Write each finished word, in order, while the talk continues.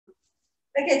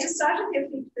Okay, just start with your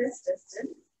feet this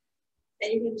distance,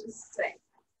 and you can just swing.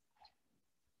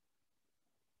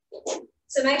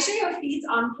 So make sure your feet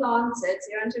aren't planted, so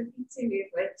you want your feet to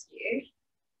move with you.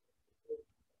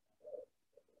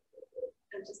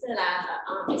 And just allow the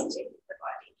arms to hit the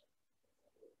body.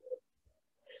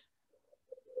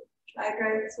 Try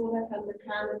growing taller from the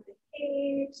crown of the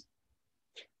head.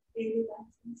 Really back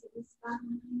into the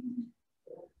spine.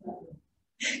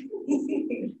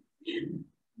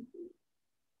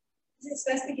 This is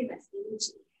supposed to give us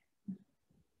energy.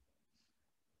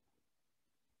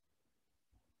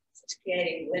 It's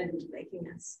creating wind, making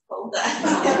us colder.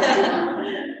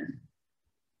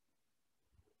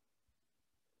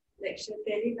 Make sure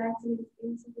belly button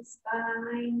into the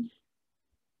spine.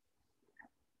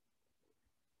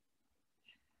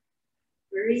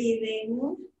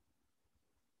 Breathing.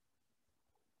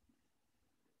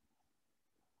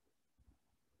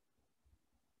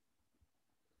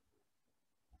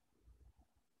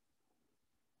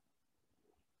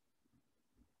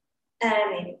 And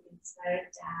then you can slow it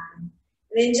down.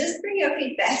 And then just bring your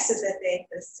feet back so that they're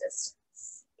this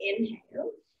distance.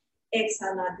 Inhale.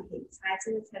 Exhale, nod the hips.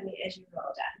 Tighten the tummy as you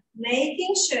roll down.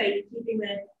 Making sure you're keeping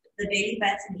the belly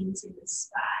button into the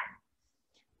spine.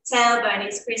 Tailbone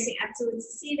is pressing up towards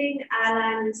the ceiling.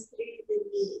 Eye-line is through the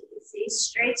knees. So you're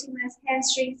stretching those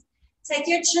hamstrings. Take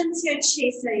your chin to your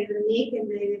chest, so your neck and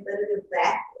maybe a bit of the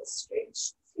back will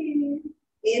stretch. 2.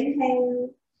 Inhale.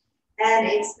 And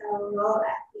exhale, roll up.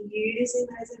 Using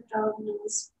those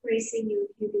abdominals, pressing your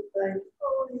pubic bone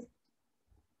forward.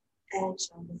 And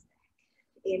shoulders back.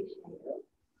 Inhale.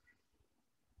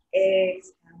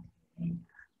 Exhale.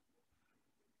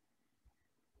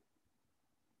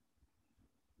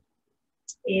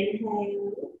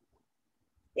 Inhale.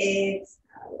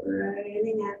 Exhale.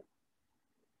 Rolling up.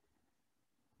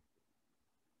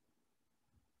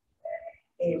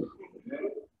 Inhale.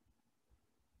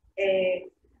 Exhale.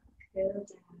 Curl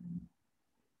down.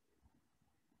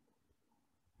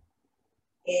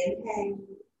 Inhale.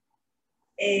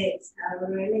 Exhale.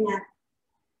 Rolling up.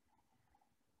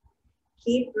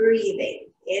 Keep breathing.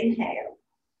 Inhale.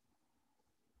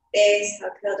 Exhale.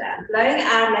 Curl down. Blowing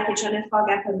out like you're trying to fog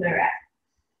up a mirror.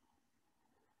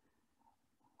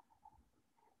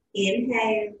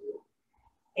 Inhale.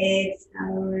 Exhale.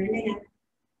 Rolling up.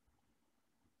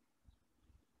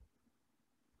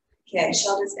 Okay,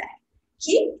 shoulders back.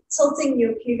 Keep tilting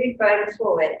your pubic bone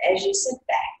forward as you sit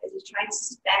back, as you're trying to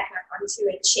sit back like onto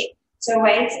a chair. So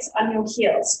weight is on your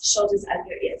heels, shoulders under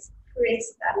your ears.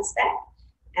 Press thumbs back,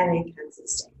 and then come to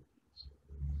stand.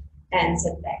 And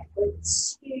sit back for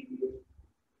 2,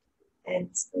 and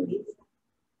squeeze up.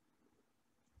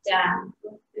 Down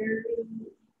for 3,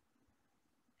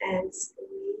 and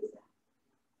squeeze up.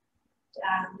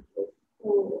 Down for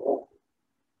 4,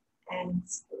 and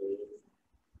squeeze up.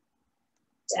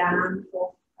 Down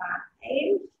for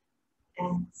 5,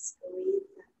 and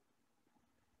squeeze up.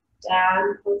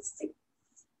 Down for 6,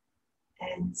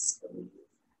 and squeeze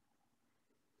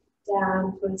up.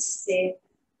 Down for 7,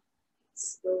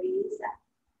 squeeze up.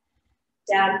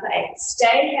 Down for 8.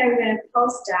 Stay here, we're going to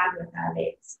pulse down with our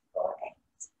legs. For 8,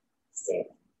 7,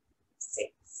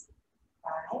 6,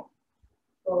 5,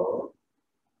 4,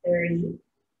 3,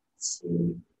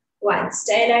 2, 1.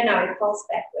 Stay there now, we pulse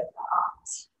back with our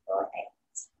arms. For 8,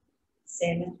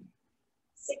 7,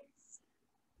 6,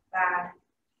 5,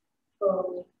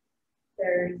 4,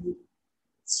 3,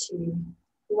 2,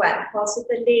 1. Pulse with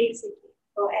the legs again.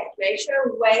 For 8. Make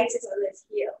sure weight is on the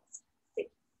heels. 6,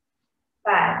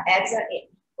 5. Abs are in.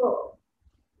 4,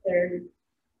 3,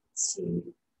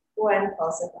 2, 1.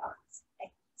 Pulse with arms.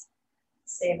 8,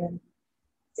 7,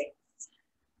 6,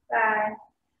 5,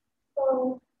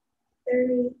 4,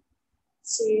 3,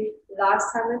 2. Last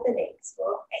time with the legs.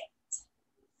 For 8,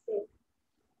 7,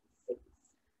 6,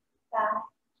 5,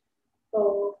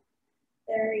 4,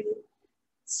 3,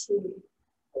 2,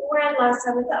 1. Last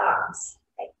time with the arms.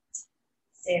 8,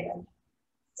 7,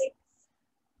 6,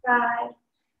 5,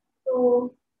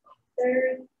 4,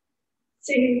 3,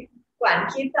 2, 1.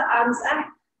 Keep the arms up.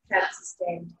 Come to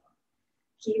stand.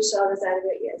 Keep shoulders out of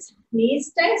your ears. Knees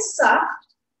stay soft.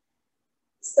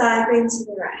 Side bend to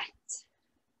the right.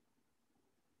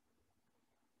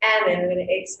 And then we're going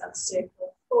to exhale,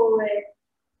 circle forward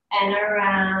and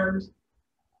around.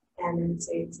 And then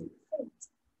turn to the front.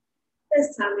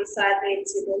 This time we side bend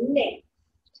to the left.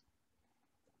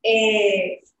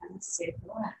 Exhale,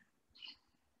 circle around.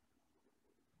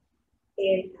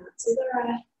 Inhale to the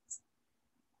right.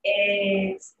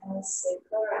 Exhale,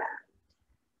 circle around.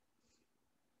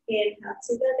 Inhale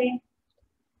to the left.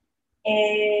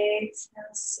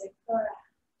 Exhale, circle around.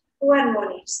 One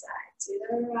more each side. To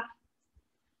the right.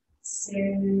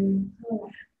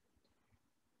 circle.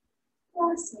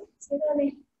 Awesome. To the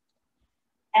left.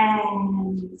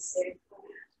 And circle.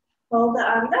 Hold the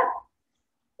arm up.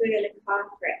 We're going to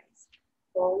calf raise.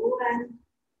 Forward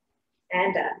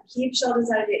and up. Keep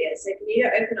shoulders out of your ears. So if you need to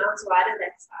open arms wider,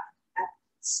 that's fine. Up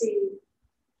 2,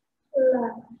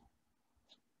 lower.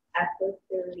 Up for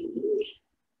 3.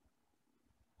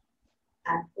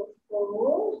 Up for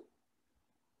 4.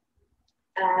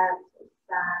 Up for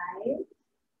 5.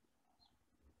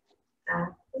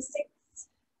 Up for 6.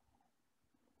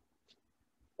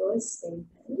 For 7.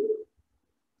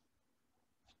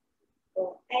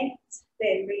 For 8.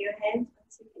 Then bring your hands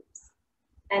onto your hips.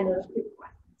 And little quick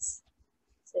ones.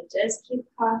 So just keep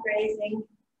calf raising.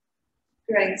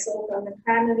 Growing tall from the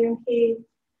crown of your head.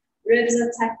 Ribs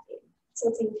are tucked in.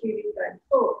 Tilting pubic bone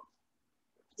forward.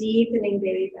 Deepening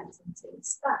belly button to the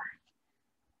spine.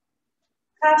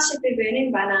 Calves should be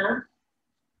burning by now.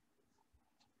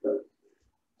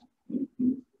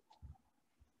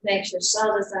 Make sure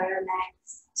shoulders are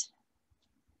relaxed.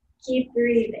 Keep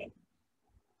breathing.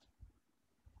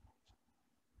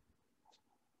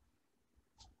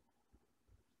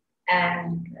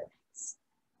 And relax.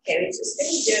 Okay, we're just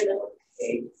going to do a little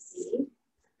curtsy.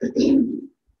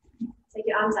 Take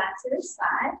your arms out to the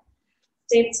side.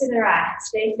 Step to the right.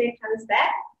 Left leg comes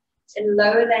back. And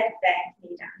lower that back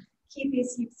knee down. Keep your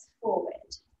hips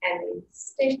forward. And then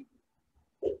step.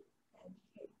 And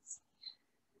curtsy.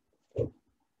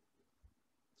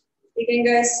 You can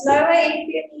go slower if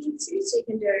you need to. So you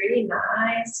can do a really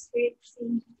nice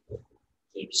curtsy.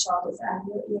 Keep shoulders out of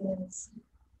your ears.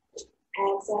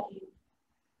 Abs are in.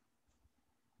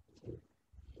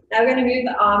 Now we're going to move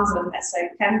the arms with us. So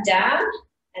come down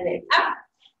and then up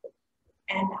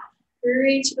and up.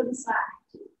 Reach for the side.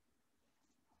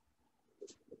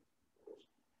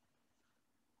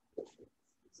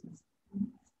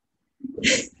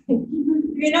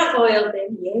 You're not loyal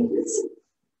then, yes.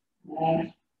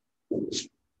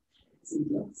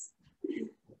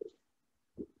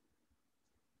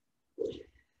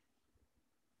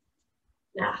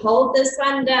 Now hold this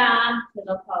one down,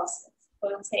 little pulses.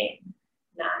 10,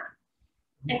 9,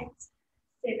 8,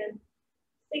 7,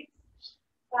 6,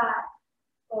 5,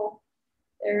 4,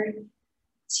 3,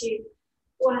 2,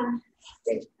 1.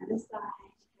 Step to the side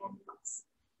and pulse.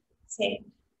 10,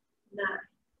 9,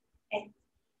 8,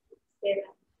 7,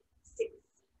 6,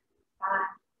 5,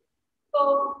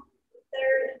 4,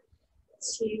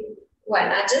 3, 2, 1.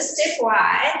 Now just step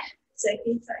wide. So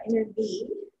feet are in a V.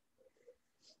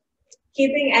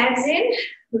 Keeping abs in,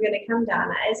 we're going to come down.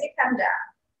 Now, as you come down,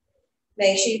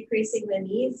 make sure you're pressing the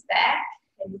knees back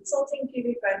and you're tilting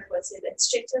pubic bone forward so that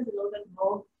stretches a little bit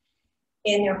more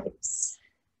in your hips.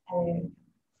 And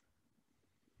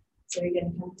so we're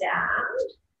going to come down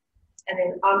and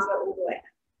then arms go all the way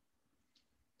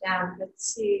up. Down for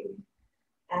 2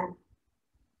 and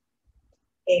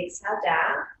exhale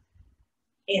down,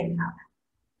 inhale up.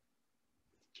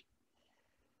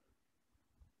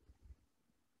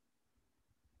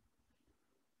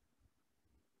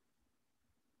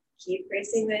 Keep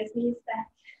pressing those knees back.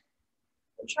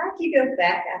 And try to keep your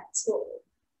back up tall.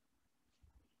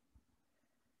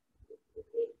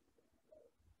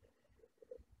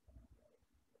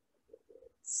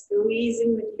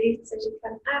 Squeezing the glutes as you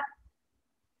come up.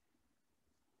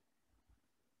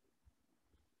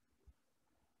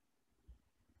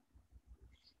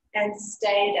 And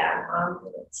stay down, arm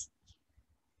width.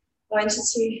 I want you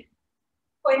to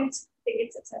point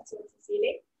fingertips up towards the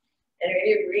ceiling and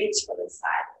really reach for the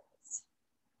sideways.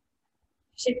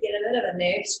 Should get a bit of a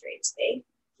nerve stretch there.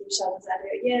 Keep shoulders out of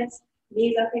your ears.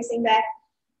 Knees are pressing back.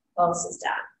 Pulses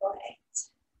down for 8,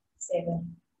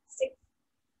 7, 6,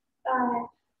 5,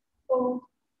 4,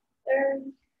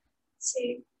 3,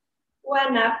 2,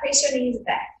 1. Now press your knees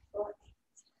back for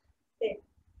 8, 7,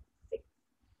 6,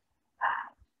 5,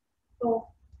 4,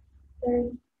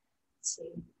 3,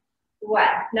 2, 1.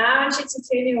 Now I want you to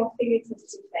turn your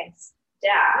fingertips to face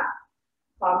down.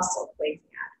 Palms still pointing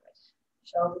outward.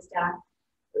 Shoulders down.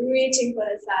 Reaching for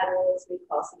the side walls, we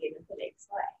pulse again with the legs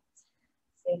for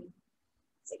 8, 7,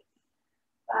 6,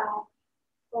 5,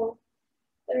 4,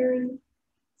 3,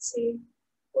 2,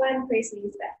 1. Press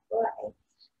knees back for 8,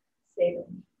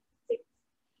 7, 6,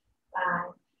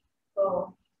 5,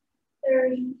 4,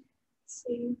 3,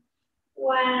 2,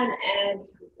 1. And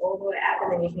all the way up,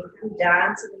 and then you can come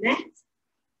down to the mat.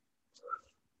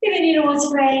 If you need a water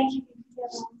break, you can have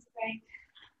a water break.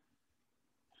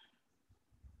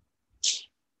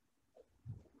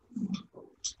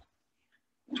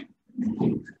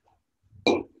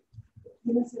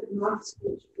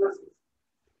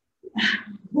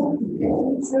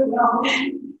 So long.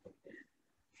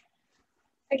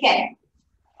 Okay,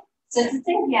 so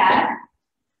sitting here,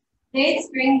 let's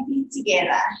bring feet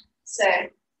together. So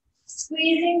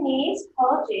squeezing knees,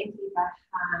 hold gently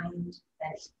behind the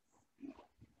knees.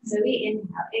 So we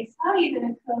inhale. Exhale, you're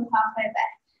going to curl halfway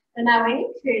back. So now when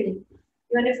you're curling,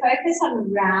 you want to focus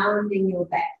on rounding your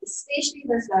back, especially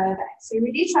this lower back. So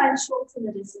really try and shorten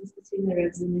the distance between the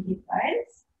ribs and the hip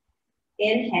bones.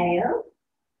 Inhale.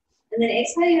 And then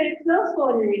exhale, you're going to curl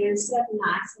forward and you're going to sit up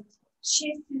nice and tall.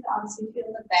 Chest through the arms and feel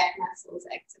the back muscles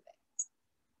activate.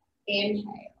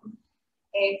 Inhale.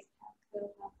 Exhale,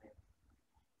 curl halfway.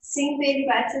 Sink belly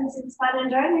buttons in spine and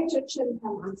don't let your chin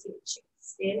come onto your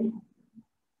chest. Inhale.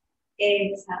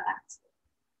 Exhale, up.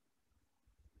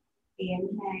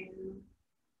 Inhale.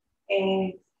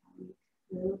 Exhale,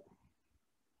 curl back.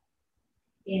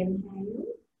 Inhale.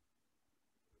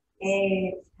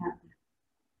 Exhale.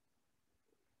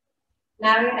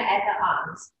 Now we're going to add the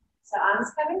arms. So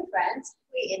arms come in front,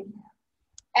 we inhale.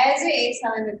 As we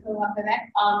exhale and we pull up the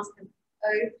back, arms come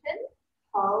open,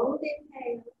 hold,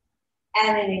 inhale,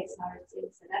 and then exhale to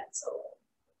sit up tall.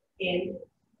 Inhale.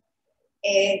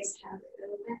 Exhale,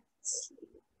 curl back.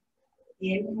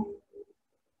 Inhale.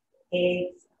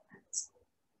 Exhale.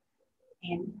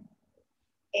 Inhale.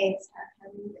 Exhale,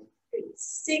 coming back through.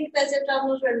 Sink those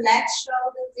abdominals, relax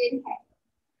shoulders, inhale.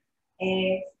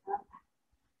 Exhale.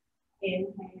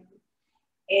 Inhale.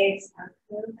 Exhale,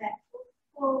 curl back for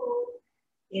four.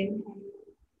 Inhale.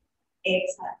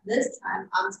 Exhale. This time,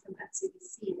 arms come up to the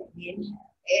ceiling.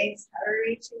 Inhale. Exhale,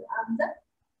 reach your arms up.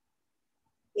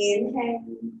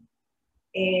 Inhale.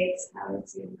 Exhale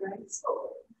to embrace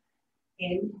forward.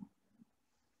 Inhale.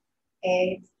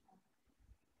 Exhale.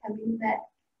 Coming back.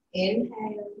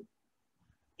 Inhale.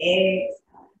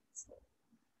 Exhale.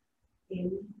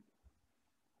 Inhale.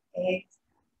 Exhale.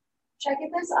 Try to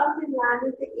get those arms in line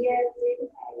with the ears.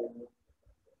 Inhale.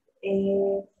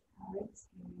 Exhale.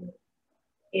 Exhale.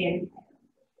 Inhale.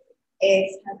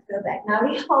 Exhale. Go back. Now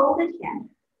we hold it here.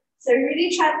 So really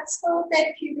try to tilt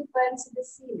that pubic bone to the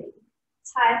ceiling.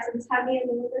 Tighten tummy a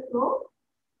little bit more.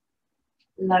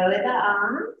 Lower the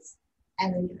arms.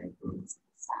 And then you open them to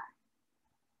the side.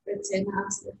 Return the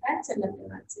arms to the front and lift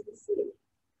them up to the ceiling.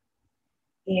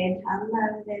 Inhale,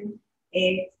 lower them.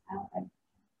 Exhale, open.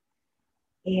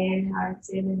 Inhale,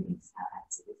 return and exhale up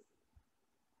to the ceiling.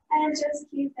 And just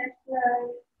keep that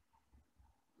flow.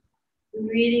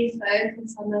 Really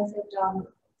focus on those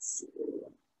abdominals.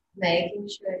 Making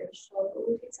sure your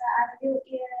shoulders are out of your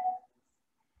ears.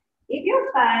 If you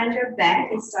find your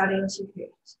back is starting to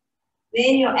hurt,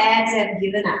 then your abs have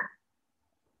given up.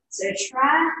 So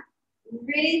try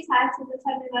really tighten the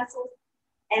tummy muscles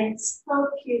and tilt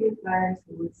pubic bone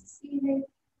towards the ceiling.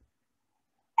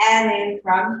 And then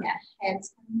from here,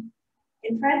 hands come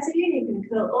in front of you. You can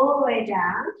curl all the way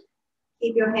down.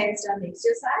 Keep your hands down next to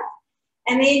your side.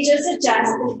 And then just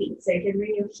adjust the feet. So you can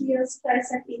bring your heels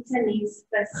closer, feet and knees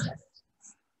closer.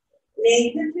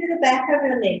 Lengthen through the back of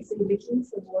your legs so you're looking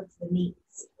towards the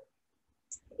knees.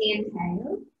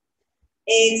 Inhale.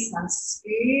 Exhale.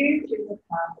 Scoop through the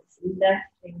palms,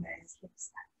 lifting those hips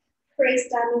up. Press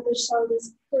down with the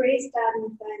shoulders, press down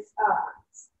with those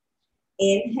arms.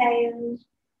 Inhale.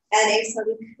 And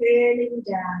exhale, curling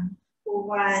down for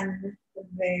one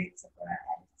vertebra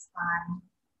at a time.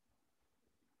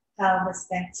 Pelvis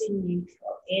back to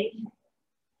neutral. Inhale.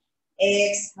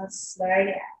 Exhale,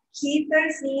 slowly out. Keep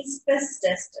those knees fist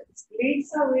distance.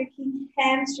 Glutes are working,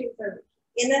 hamstrings are working,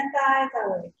 inner thighs are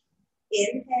working.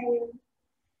 Inhale.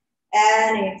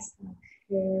 And exhale,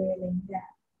 curling down.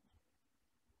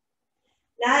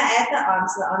 Now add the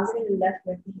arms. So the arms are going to lift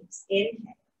with the hips.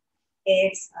 Inhale.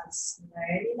 Exhale,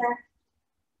 slowly left.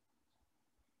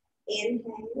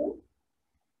 Inhale.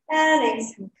 And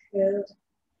exhale, curl down.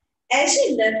 As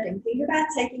you're lifting, think about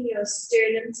taking your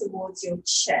sternum towards your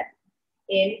chin.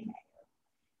 Inhale.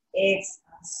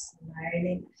 Exhale,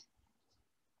 slowly lift.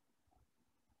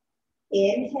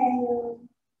 Inhale.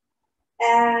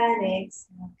 And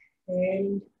exhale,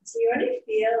 curling down. So you want to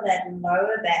feel that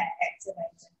lower back activate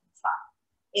at the top.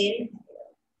 Inhale.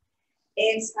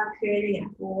 Exhale, curling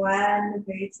up. One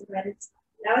vertebra at a time.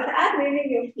 Now without moving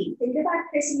your feet, think about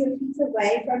pressing your feet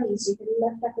away from you so you can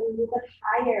lift up a little bit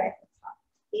higher at the top.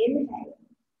 Inhale.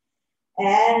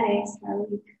 And exhale,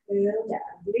 you curl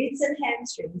down. Glutes and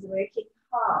hamstrings working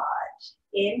hard.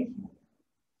 Inhale.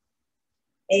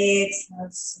 Exhale,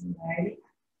 slowly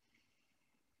up.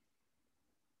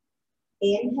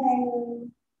 Inhale.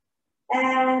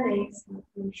 And exhale,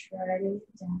 controlling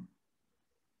down.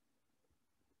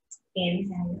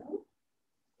 Inhale.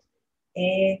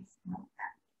 Exhale.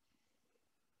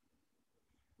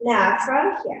 Now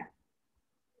from here,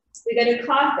 we're going to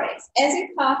calf raise. As you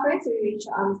calf raise, we reach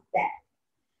your arms back.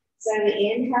 So we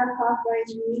inhale, halfway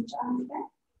to reach arms back.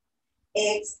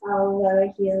 Exhale, lower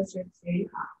heels, return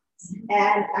arms.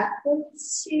 And up for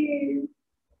 2.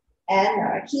 And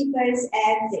lower. Keep those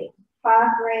abs in.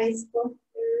 Half raise for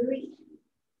 3.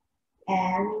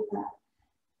 And lower.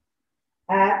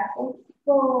 Up for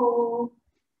 4.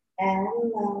 And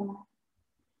lower.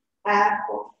 Up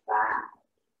for 5.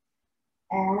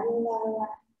 And lower.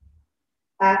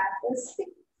 Up for 6.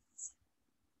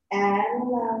 And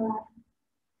lower.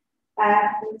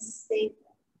 Up for 7.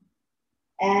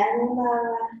 And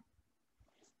lower.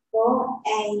 For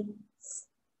 8.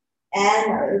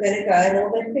 And we're going to go a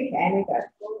little bit quicker. And we go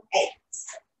for 8,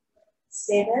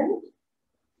 7,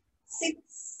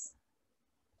 6,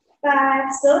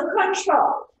 5. Still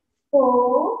control.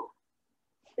 4,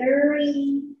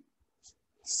 3,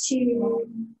 2,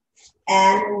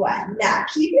 and 1. Now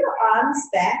keep your arms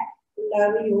back.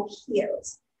 Lower your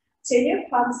heels. Turn your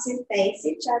palms to face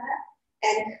each other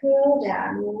and curl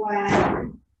down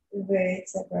one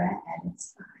vertebra at a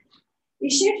time. You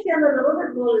should feel a little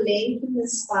bit more length in the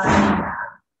spine now.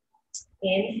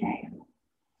 Inhale.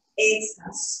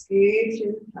 Exhale. Scoot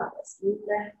through the pelvis.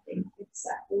 Lifting hips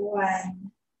up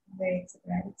one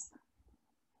vertebra at a time.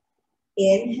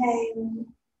 Inhale.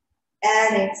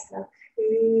 And exhale.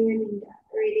 Curling down.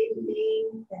 Really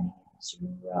lengthening as you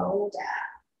roll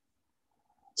down.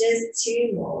 Just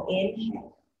 2 more.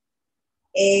 Inhale.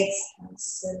 Exhale.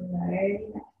 Slowly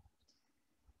lift.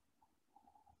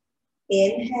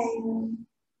 Inhale.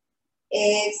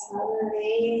 Exhale.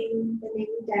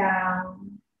 Lengthening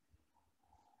down.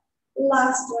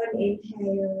 Last one.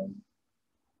 Inhale.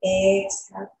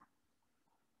 Exhale.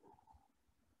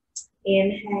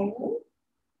 Inhale.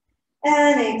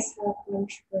 And exhale.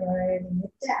 Controlling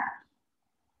it down.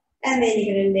 And then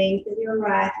you're going to lengthen your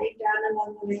right leg down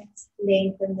along the left.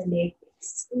 Lengthen the leg.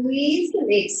 Squeeze the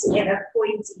legs together,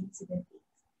 pointing to the feet.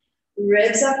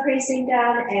 Ribs are pressing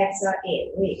down, abs are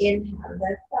in. We inhale,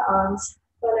 lift the arms,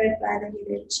 followed by the head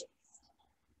and chest.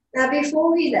 Now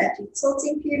before we lift, you're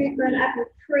tilting pubic bone up,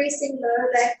 you're pressing lower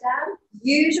back down.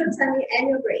 Use your tummy and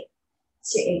your breath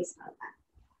to exhale up.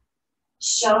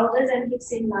 Shoulders and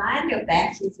hips in line, your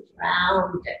back is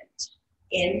rounded.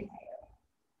 Inhale.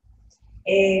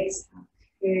 Exhale,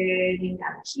 curling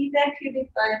down. Keep that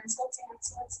pubic bone tilting up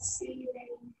towards the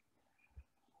ceiling.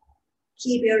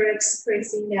 Keep your ribs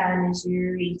pressing down as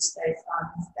you reach those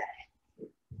arms back.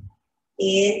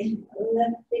 Inhale,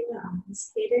 lifting the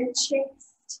arms, head and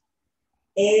chest.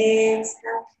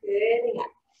 Exhale, curling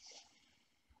up.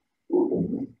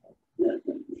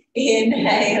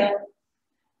 Inhale.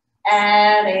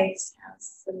 And exhale,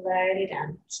 slowly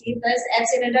down. Keep those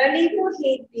abs in and don't leave your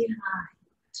head behind.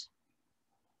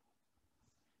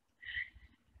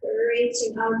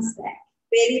 Reaching arms back.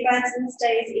 Belly button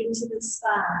stays into the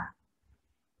spine.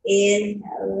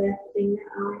 Inhale, lifting the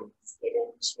arms, head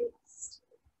and chest.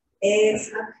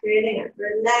 Exhale, curling up.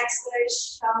 Relax those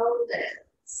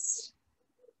shoulders.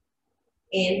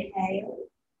 Inhale.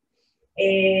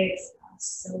 Exhale,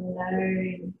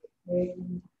 slowly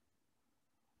curling up.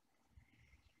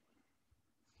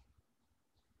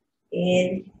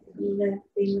 Inhale,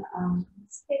 lifting the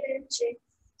arms, head and chest.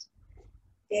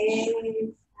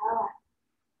 Exhale.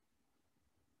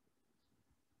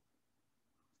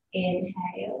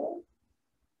 Inhale.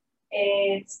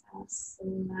 Exhale,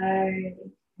 slowly.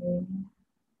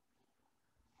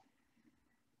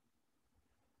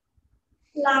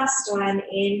 Last one.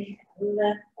 Inhale,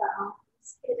 lift the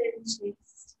arms, head and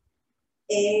chest.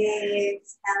 Exhale.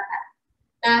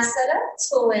 Now sit up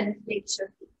tall and flex your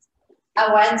feet.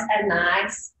 I want a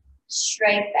nice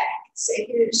straight back. So if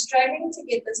you're struggling to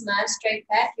get this nice straight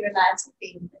back, you're allowed to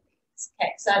bend the legs.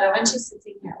 Okay, so I don't want you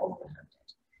sitting here all rounded.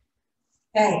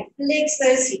 Okay, flex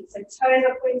those feet. So toes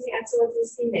are pointing out towards the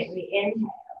ceiling. We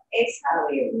inhale. Exhale,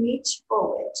 we reach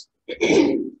forward.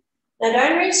 Now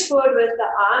don't reach forward with the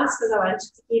arms because I want you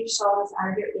to keep shoulders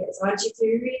out of your ears. I want you to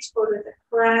reach forward with the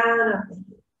crown of the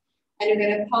head. And we're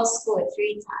going to pulse forward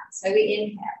 3 times. So we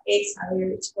inhale. Exhale, we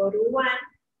reach forward 1.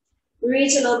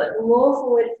 Reach a little bit more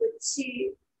forward for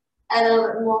 2. And a little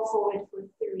bit more forward for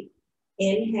 3.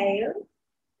 Inhale.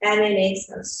 And then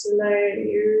exhale.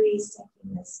 Slowly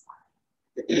restacking the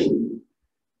spine.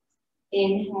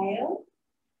 Inhale.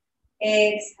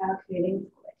 Exhale. Curling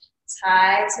forward.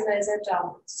 Tighten those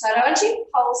abdominals. So I don't want you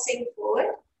pulsing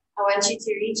forward. I want you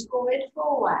to reach forward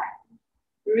for 1.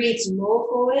 Reach more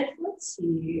forward for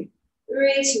 2.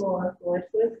 Reach more forward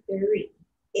for 3.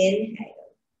 Inhale.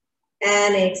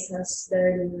 And exhale,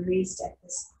 slowly restack the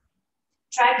spine.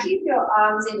 Try to keep your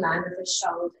arms in line with the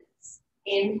shoulders.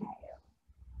 Inhale.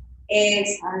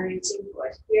 Exhale, reaching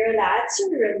forward. You're allowed to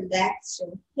relax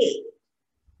your head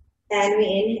And we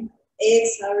inhale.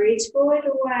 Exhale, reach forward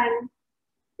 1,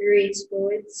 reach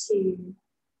forward 2,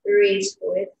 reach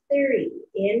forward 3.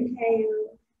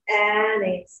 Inhale and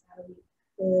exhale.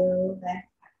 Pull back.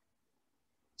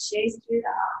 Chase through the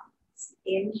arms.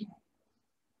 Inhale.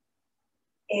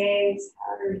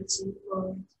 Exhale, reaching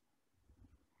forward.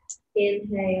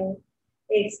 Inhale.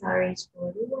 Exhale, reach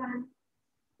forward 1,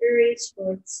 reach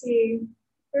forward 2,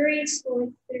 reach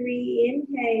forward 3.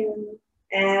 Inhale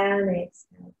and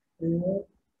exhale. Pull.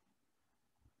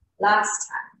 Last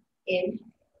time.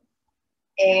 Inhale.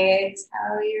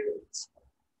 Exhale, you reach.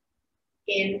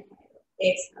 Inhale.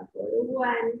 Exhale, forward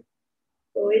 1,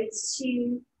 forward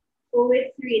 2, forward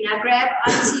 3. Now grab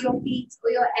onto your feet or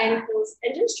your ankles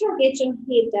and just try to get your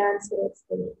head down towards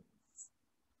the knees.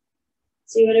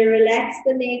 So you want to relax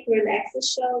the neck, relax the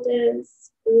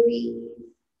shoulders, breathe.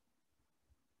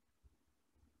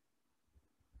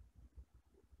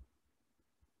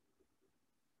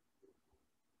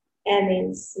 And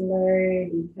then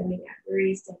slowly coming up,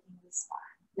 resetting the spine.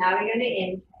 Now we're going to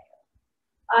inhale.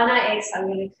 On our exhale, I'm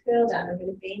going to curl down. I'm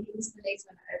going to bend into the legs.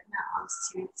 I'm going to open our arms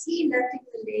to a T, lifting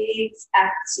the legs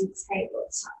up to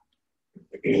tabletop.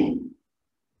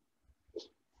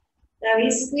 Now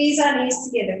we squeeze our knees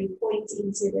together. We point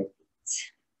into the feet,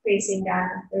 pressing down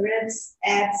the ribs,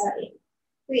 abs are in.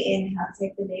 We inhale,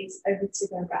 take the legs over to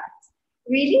the right.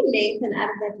 Really lengthen out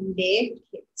of that left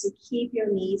hip to keep your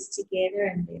knees together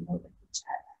and level with each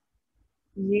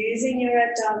other. Using your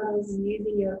abdominals,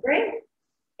 using your breath.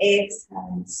 Exhale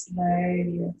and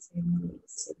slowly return the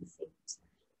legs to the center.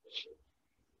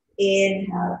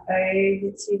 Inhale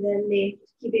over to the left,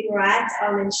 keeping right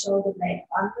arm and shoulder blade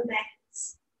on the mat.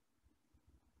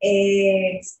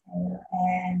 Exhale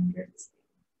and return.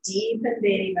 Deepen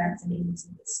belly button into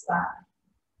the spine.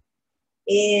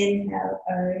 Inhale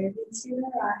over to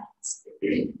the right.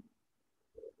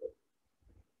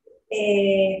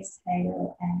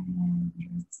 Exhale and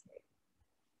return.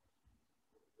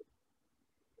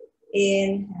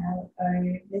 Inhale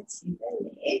over to the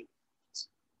left.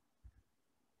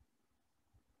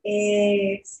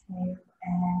 Exhale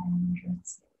and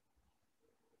return.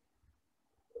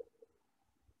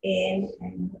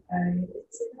 Inhale over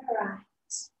to the right.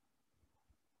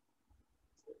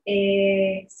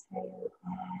 Exhale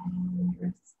and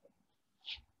return.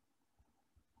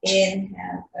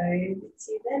 Inhale over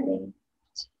to the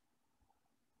left.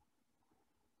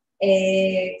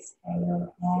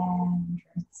 Exhale and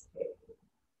return.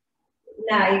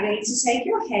 Now you're going to take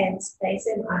your hands, place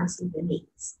them onto the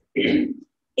knees. If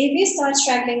you start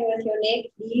struggling with your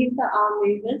neck, leave the arm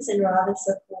movements and rather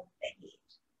support the head.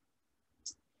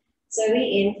 So we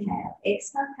inhale,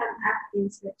 exhale, come up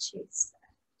into the chest.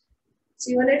 So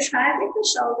you want to try and get the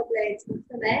shoulder blades off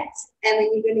the mat, and then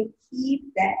you're going to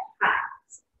keep that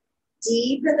height.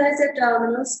 Deepen those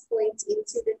abdominals, point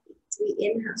into the feet. We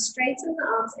inhale, straighten the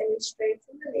arms and then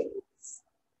straighten the legs.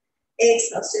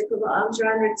 Exhale, circle the arms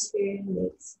around, return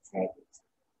legs to tabletop.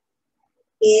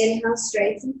 Inhale,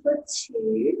 straighten for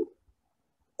 2.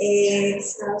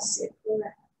 Exhale, circle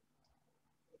around.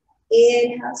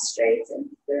 Inhale, straighten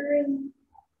 3.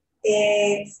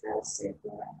 Exhale,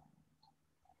 circle around.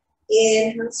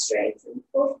 Inhale, straighten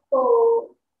for 4.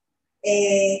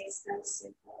 Exhale,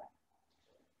 circle around.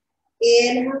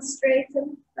 Inhale,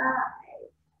 straighten 5.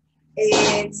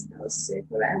 Exhale,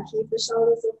 circle around. Keep the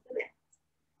shoulders off the mat.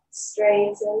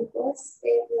 Straighten for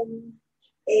 7.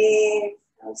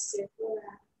 Exhale, circle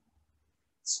around.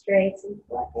 Straighten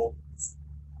for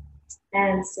 8.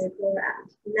 And circle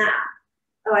around. Now,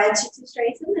 I want you to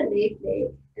straighten the left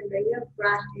leg and bring your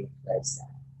right leg closer.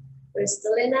 We're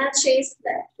still in our chest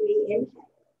lift. We inhale.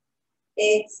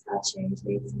 Exhale, change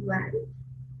legs 1.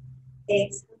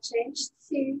 Exhale, change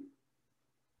 2.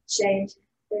 Change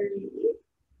 3.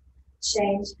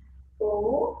 Change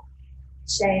 4.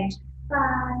 Change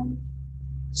 5.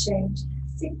 Change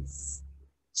 6.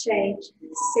 Change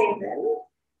 7.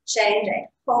 Change 8.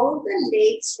 Hold the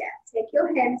legs here. Take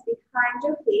your hands behind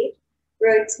your head.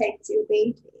 Rotate to your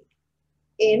bent leg.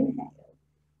 Inhale.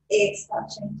 Exhale,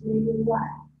 change leg 1.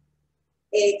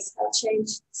 Exhale,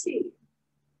 change 2.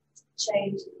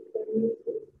 Change 3.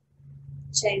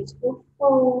 Change for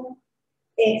 4.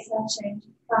 Exhale, change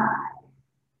 5.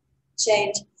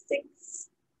 Change 6.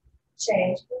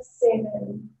 Change for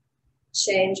 7.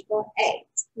 Change for 8.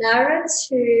 Now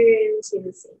return to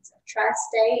the center. Try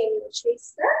stay in your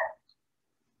chest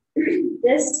lift.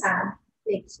 This time,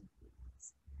 flex your feet.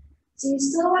 So you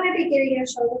still want to be getting your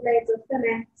shoulder blades off the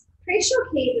mat. Press your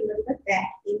head a little bit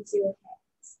back into your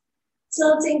hands.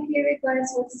 Tilting pubic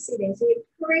bones towards the ceiling. So you're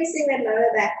pressing that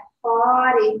lower back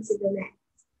hard into the mat.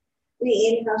 We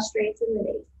inhale, straighten the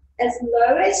legs. as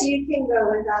low as you can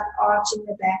go without arching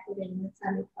the back or letting the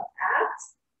tummy pop out.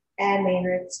 And then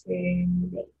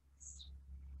return legs.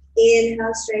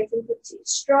 Inhale, straighten for 2.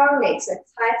 Strong legs, so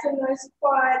tighten those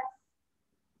quads.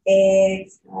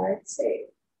 Exhale, return.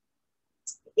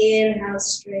 Inhale,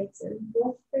 straighten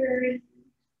for 3.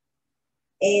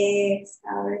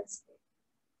 Exhale, return.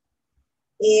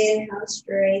 Inhale,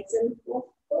 straighten for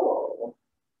 4.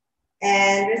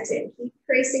 And return. Keep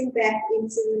pressing back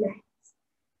into the mat.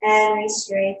 And we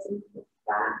straighten for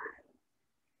 5.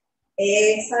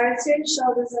 Exhale, return.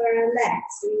 Shoulders are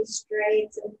relaxed. We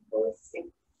straighten for 6.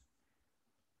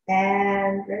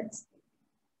 And return.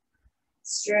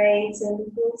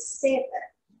 Straighten for 7.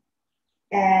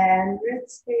 And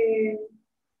return.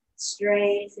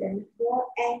 Straighten for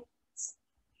 8.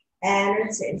 And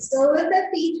return. Still with the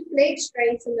feet flexed,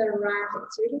 straighten the right leg.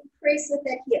 So really press with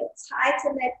that heel.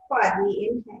 Tighten that quad. We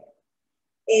inhale.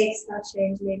 Exhale,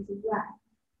 change legs 1.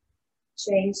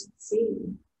 Change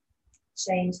 2.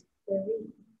 Change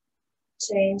 3.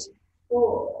 Change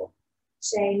 4.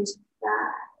 Change 5.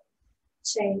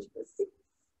 Change for 6.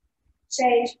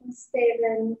 Change for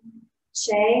 7.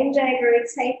 Change. I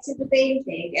rotate to the bend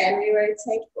leg. And we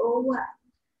rotate for 1.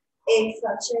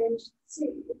 Exhale, change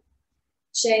 2.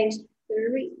 Change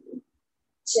 3,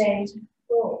 change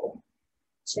 4,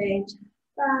 change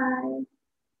 5,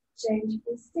 change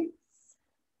for 6,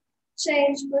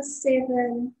 change for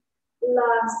 7,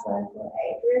 last one for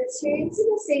 8. Return to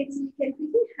the center. You can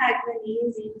quickly hug the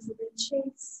knees into the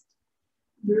chest.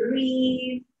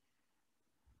 Breathe.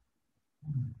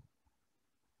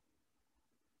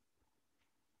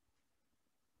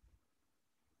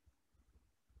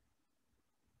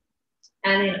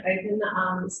 And then open the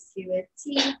arms to a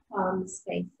T, palms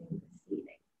facing the ceiling.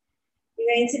 You're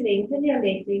going to lengthen your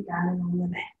left leg down along the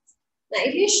mat. Now,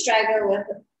 if you struggle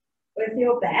with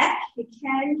your back, you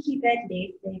can keep that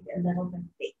left leg a little bit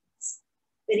bent.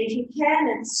 But if you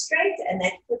can, it's straight and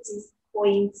that foot is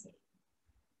pointing.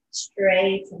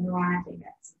 Straight and right leg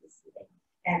up to the ceiling.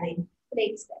 And then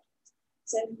flex that.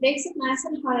 So flex it nice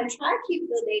and hard and try to keep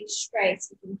the leg straight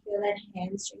so you can feel that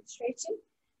hamstring stretching.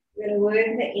 We're going to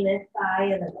work the inner thigh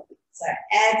a little bit. So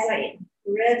abs are in,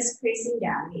 ribs pressing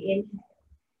down. We inhale.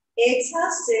 Exhale,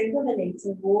 circle the leg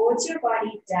towards your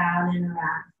body, down and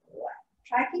around for 1.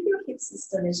 Try to keep your hips as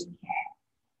still as you can.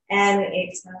 And we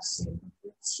exhale, circle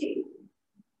for 2.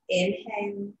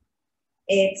 Inhale.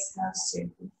 Exhale,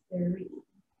 circle 3.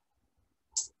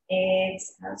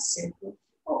 Exhale, circle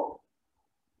 4.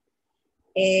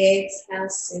 Exhale,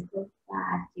 circle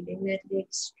 5. Keeping that leg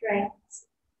straight.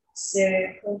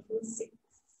 Circle for 6.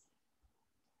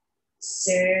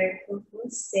 Circle for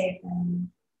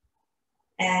 7.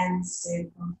 And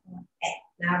circle for 8.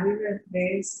 Now we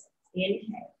reverse it.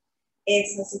 Inhale.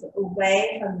 Exhale, circle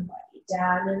away from the body.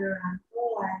 Down and around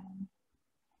for 1.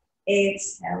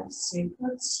 Exhale,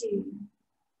 circle 2.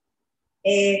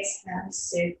 Exhale,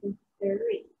 circle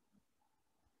 3.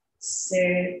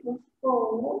 Circle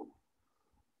 4.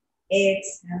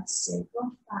 Exhale,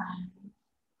 circle 5.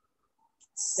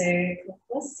 Circle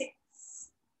for 6.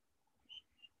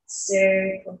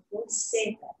 Circle for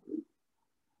 7.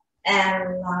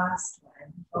 And last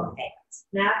one for 8.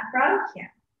 Now from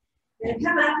here, you're going to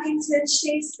come up into a chest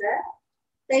lift.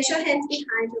 Place your hands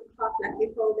behind your calf like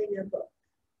you're holding a book.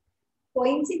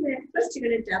 Pointing that foot, you're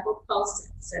going to double pulse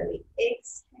it. So we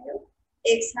exhale,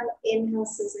 exhale, inhale,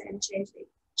 scissor, and change the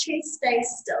chest. Stay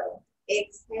still.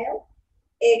 Exhale,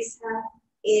 exhale,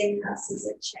 inhale,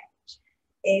 scissor, change.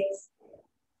 Exhale,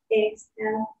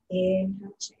 exhale,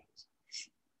 inhale, change.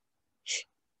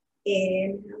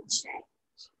 Inhale, change.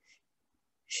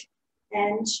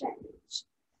 And change.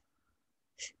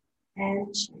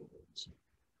 And change.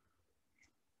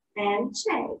 And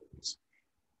change.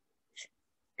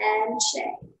 And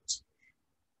change.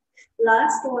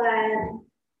 Last one.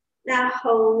 Now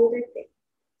hold it there.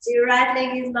 So your right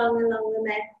leg is long along the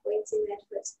mat, pointing that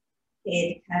foot.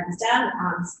 Head comes down,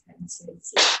 arms come to the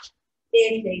seat.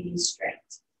 Left leg is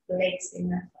straight, flexing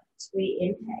the foot. We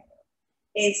inhale.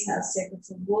 Exhale, circle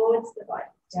towards the body,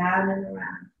 down and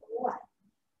around for 1.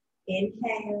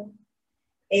 Inhale.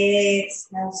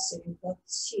 Exhale, circle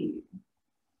 2.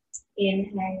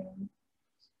 Inhale.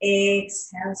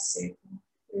 Exhale, circle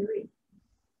 3.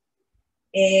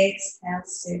 Exhale,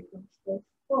 circle for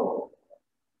 4.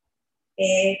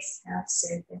 Exhale,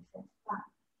 circle for 5.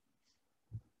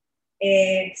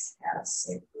 Exhale,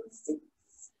 circle 6.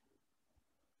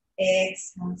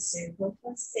 Exhale, circle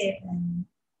for 7.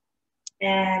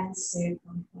 And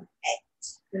circle for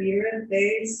 8. We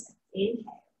reverse.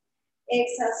 Inhale.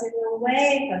 Exhale, circle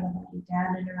away from the body,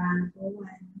 down and around for 1.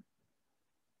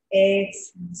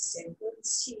 Exhale, circle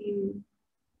 2.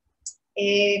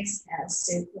 Exhale,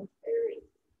 circle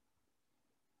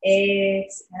 3.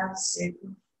 Exhale,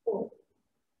 circle 4.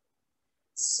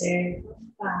 Circle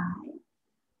 5.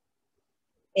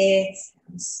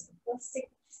 Exhale, circle 6.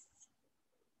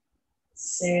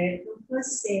 Circle for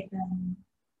 7.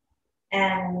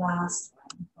 And last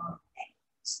one for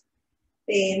 8.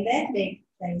 Bend that leg,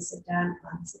 place it down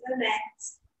onto the mat,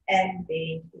 and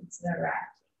bend into the right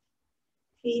leg.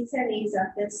 Feet and knees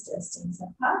are this distance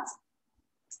apart.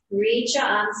 Reach your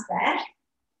arms back.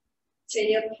 Turn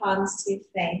your palms to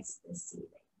face the ceiling.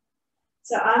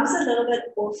 So arms a little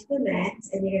bit off the mat,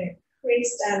 and you're going to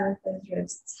press down with those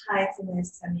ribs, tighten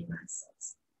those tummy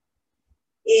muscles.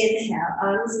 Inhale,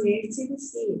 arms move to the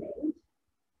ceiling.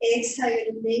 Exhale, you're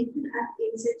going to lengthen up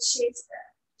into chest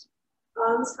bend.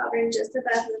 Arms hovering just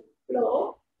above the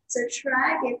floor. So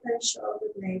try get those shoulder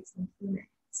blades off the mat.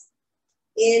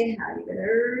 Inhale, you're going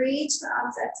to reach the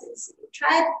arms up to the ceiling.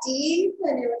 Try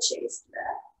deepen your chest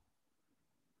lift.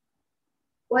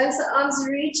 Once the arms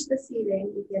reach the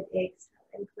ceiling, you can exhale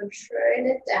and control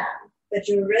it down. But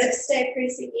your ribs stay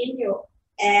pressing in, your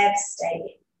abs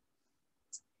stay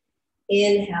in.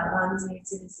 Inhale, arms move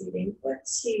to the ceiling for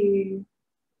 2.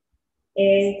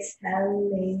 Exhale,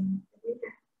 lengthening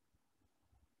up.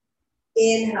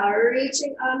 Inhale,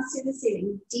 reaching arms to the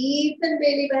ceiling. Deepen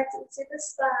belly button to the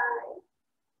spine.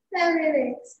 And then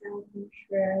exhale,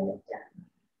 control it down.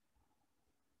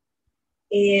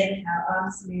 Inhale,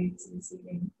 arms move to the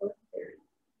ceiling for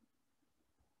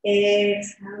 3.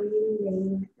 Exhale, you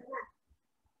lengthen up.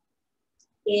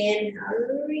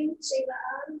 Inhale, reaching the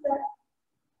arms up.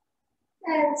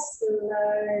 And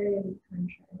slowly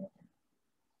control it down.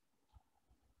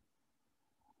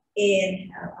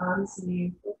 Inhale, arms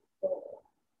move for 4.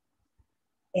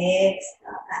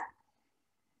 Exhale, up.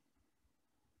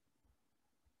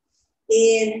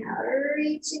 Inhale,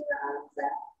 reaching the arms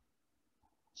up.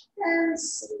 And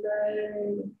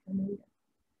slowly coming down.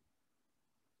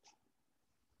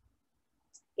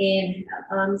 Inhale,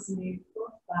 arms move for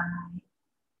 5.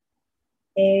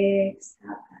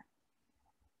 Exhale, up.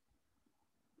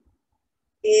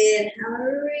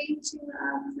 Inhale, reaching the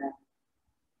arms up.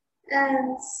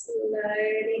 And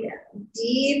slowly down.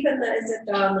 Deepen those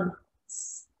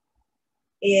abdominals.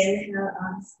 Inhale,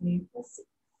 arms move for 6.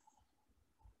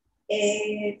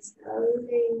 Exhale,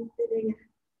 lengthening up.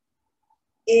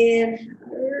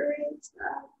 Inhale, reach the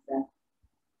arms up.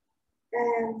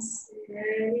 And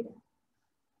slowly down.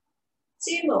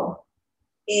 2 more.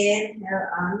 Inhale,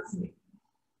 arms move.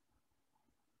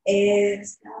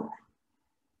 Exhale, up.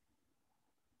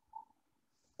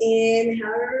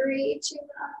 Inhale, reaching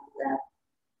the arms up.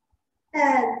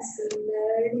 And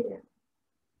slowly down.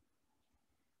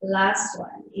 Last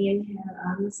one. Inhale,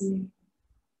 arms move.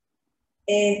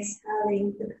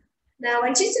 Exhaling. Now I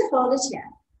want you to hold it here.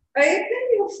 Open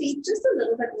your feet just a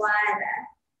little bit wider.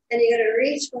 And you're going to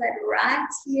reach for that right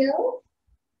heel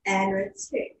and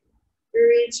return.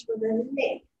 Reach for the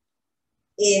left.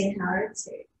 Inhale,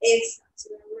 return. Exhale to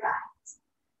the right.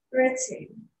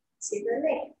 Return to the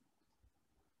left.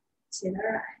 To the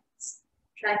right.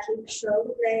 Try to keep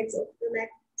shoulder blades off the mat.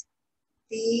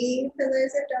 Deepen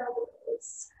those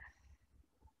abdominals.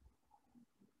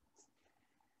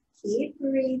 Keep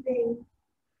breathing.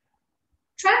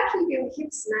 Try to keep your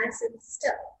hips nice and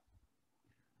still.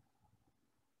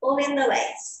 Pull in the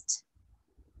waist.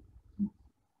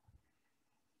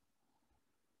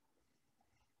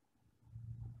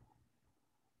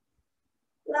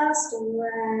 Last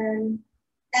one.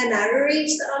 And now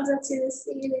reach the arms up to the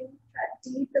ceiling. Try to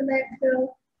deepen that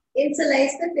curl.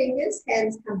 Interlace the fingers.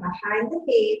 Hands come behind the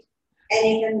head. And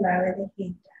you can lower the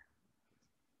head down.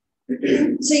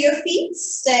 So your feet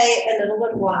stay a little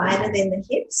bit wider than the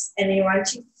hips. And you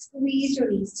want you to squeeze your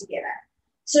knees together.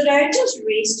 So don't just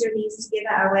rest your knees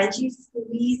together. I want you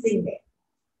squeezing them.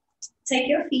 Take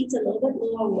your feet a little bit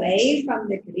more away from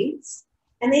the glutes.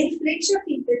 And then flex your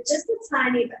feet with just a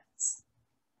tiny bit.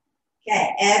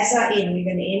 Okay, abs are in. We're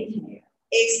going to inhale.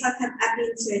 Exhale, come up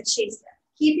into a chest up.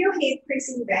 Keep your head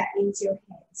pressing back into your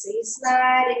hands. So you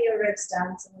slide your ribs down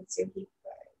towards your hip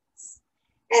bones.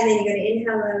 And then you're going to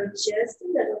inhale lower just a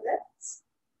little bit.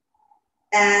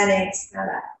 And exhale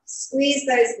up. Squeeze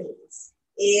those knees.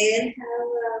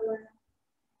 Inhale lower.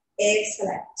 Exhale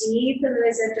up. Deepen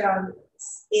those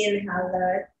abdominals. Inhale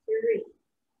lower. 3.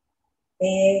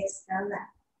 Exhale up.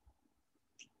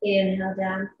 Inhale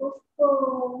down for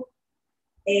 4.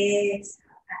 Exhale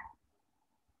up.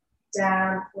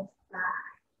 Down for 5.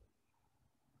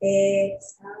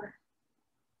 Exhale up.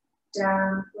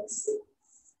 Down for 6.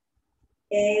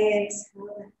 Exhale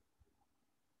up.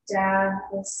 Down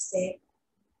for 7.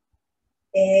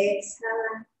 Exhale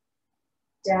up.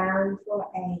 Down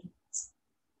for 8.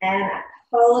 And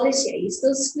hold it here. You're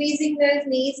still squeezing those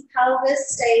knees,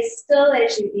 pelvis, stay still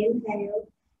as you inhale.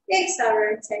 Exhale,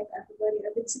 rotate upper body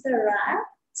over to the right.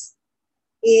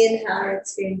 Inhale,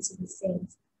 return to the center.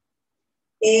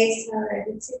 Exhale,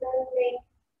 over to the left.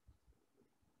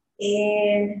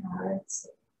 Inhale,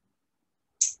 return.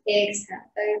 Exhale,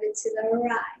 over to the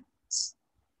right.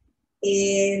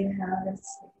 Inhale,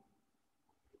 return.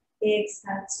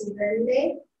 Exhale to the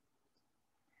left.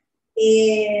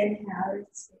 Inhale,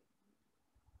 return.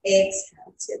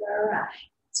 Exhale to the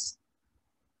right.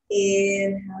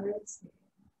 Inhale, return.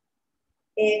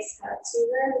 Exhale to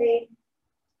the left.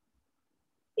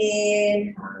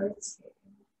 Inhale, return.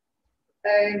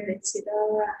 Over to the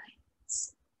right.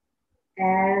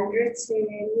 And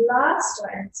return. Last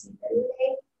one to the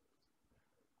left.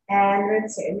 And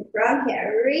return. From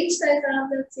here, reach those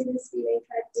arms up to the ceiling.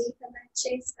 Try deepen that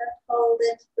chest up. Hold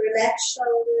it. Relax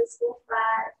shoulders for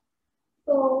 5,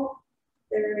 4,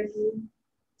 3,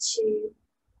 2,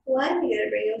 1. You're going to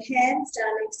bring your hands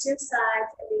down next to your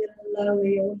sides and you're going to lower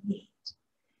your head.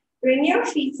 Bring your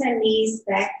feet and knees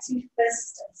back to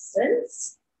fist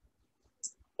distance.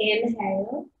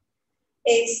 Inhale.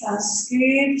 Exhale,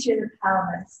 scoop through the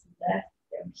pelvis. Lift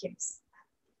your hips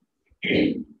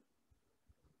up.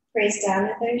 Press down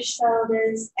with those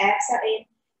shoulders. Exhale in.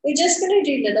 We're just going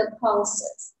to do little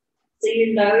pulses. So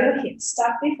you lower your hips.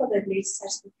 Stop before the glutes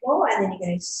touch the floor, and then you're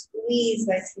going to squeeze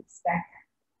those hips back up.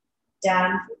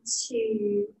 Down for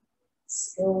 2.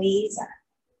 Squeeze up.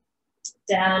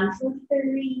 Down for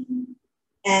 3.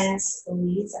 And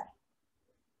squeeze up.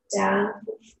 Down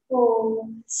for 4.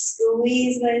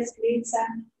 Squeeze those glutes up.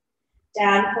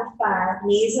 Down for 5.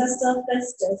 Knees are still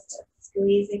fist distance.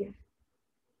 Squeezing up.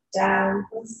 Down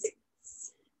for 6.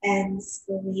 And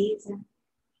squeeze up.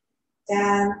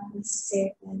 Down for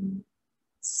 7.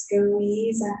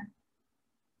 Squeeze up.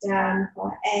 Down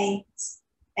for 8.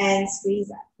 And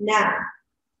squeeze up. Now,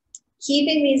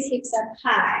 keeping these hips up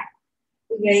high,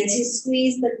 we're going to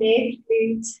squeeze the left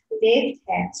glute, left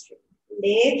hamstring,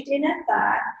 left inner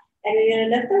thigh, and we're going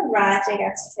to lift the right leg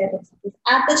up to tabletop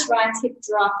without this right hip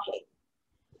dropping.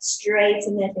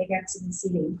 Straighten that leg up to the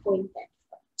ceiling, point that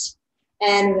foot.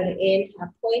 And we're going to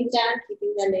inhale, point down,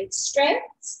 keeping the legs straight,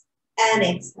 and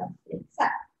exhale, flex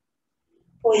up.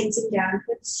 Pointing down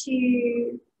for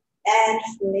 2, and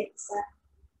flex up.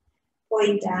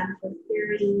 Point down for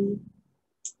 3,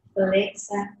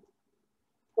 flex up.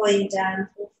 Point down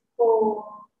for 4,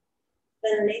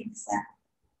 flex up.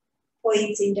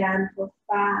 Pointing down for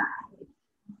 5,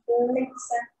 flex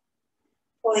up.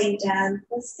 Point down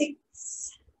for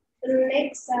 6,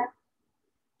 flex up.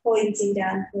 Pointing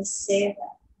down for 7,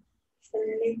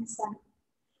 flex up.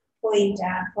 Point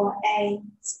down for 8,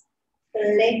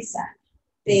 flex up.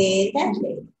 Bend that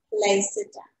leg, place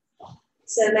it down.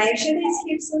 So make sure these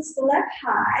hips are still up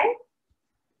high.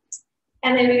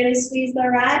 And then we're going to squeeze the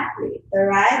right glute, the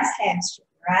right hamstring,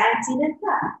 right inner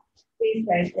thigh. We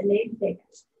float the left leg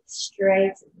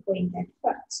straight and point that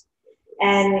foot.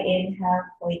 And we inhale,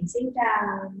 pointing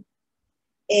down.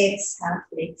 Exhale,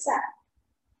 flex up.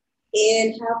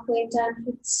 Inhale, point down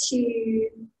for 2.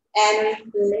 And we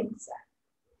flex up.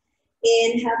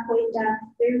 Inhale, point down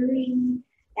for 3.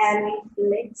 And we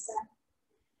flex up.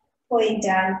 Point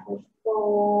down for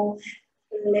 4.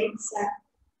 Flex up.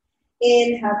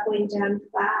 Inhale, point down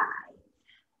 5.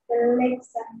 Flex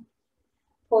up.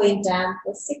 Point down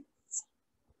for 6.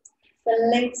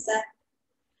 Flex up.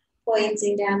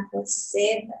 Pointing down for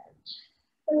 7.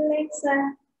 Flex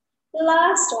up.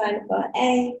 Last one for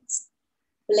 8.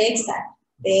 Flex up.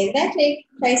 Bend that leg.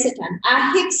 Place it down.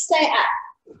 Our hips stay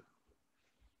up.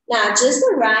 Now, just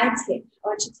the right hip. I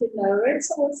want you to lower it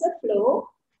towards the floor.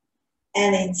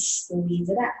 And then squeeze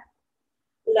it up.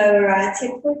 Lower right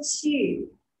hip for 2.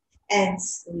 And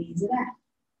squeeze it up.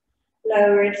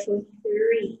 Lower it for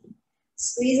 3.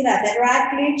 Squeeze it up. That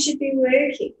right glute should be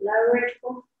working. Lower it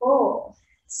for 4.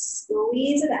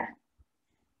 Squeeze it up.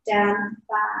 Down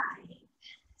 5.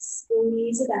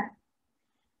 Squeeze it up.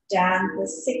 Down for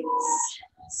 6.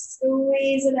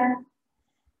 Squeeze it up.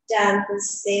 Down for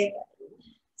 7.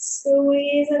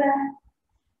 Squeeze it up.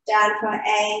 Down for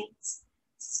 8.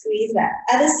 Squeeze it up.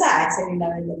 Other side. So we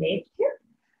lower the left hip.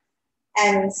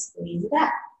 And we squeeze it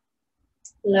up.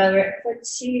 Lower it for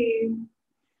 2.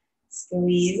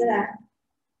 Squeeze it up.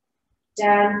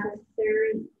 Down for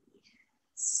 3.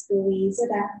 Squeeze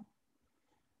it up.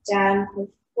 Down for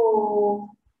 4.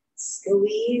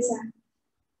 Squeeze up.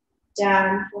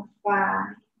 Down for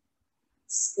 5.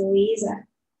 Squeeze up.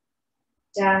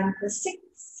 Down for 6.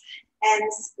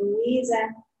 And squeeze up.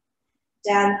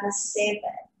 Down for 7.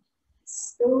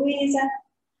 Squeeze up.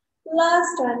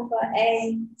 Last one for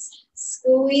 8.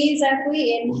 Squeeze up,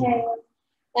 we inhale.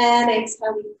 And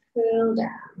exhale, we pull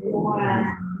down.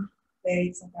 One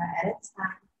vertebra at a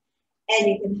time. And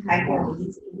you can hug your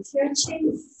knees into your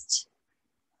chest.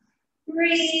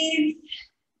 Breathe.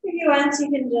 If you want,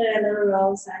 you can do a little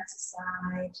roll side to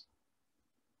side.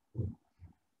 If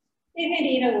you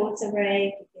need a water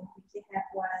break, you can quickly have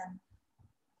one.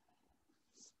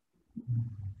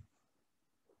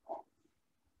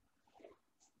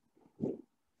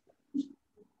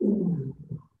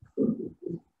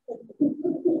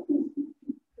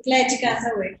 Glad you guys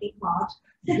are working hard.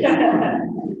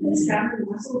 There's something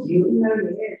muscles you know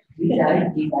there. We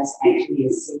don't give us actually a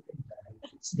second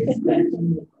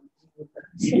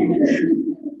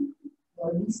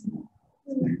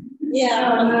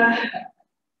Yeah.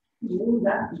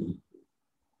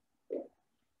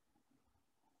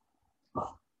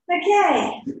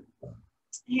 Okay.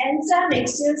 Hands down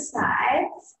next to your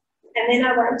sides. And then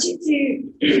I want you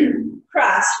to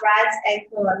cross right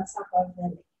ankle on top of the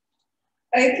leg.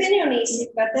 Open your knees,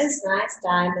 you've got this nice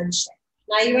diamond shape.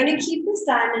 Now you want to keep this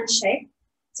diamond shape.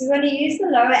 So you want to use the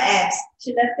lower abs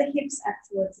to lift the hips up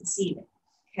towards the ceiling.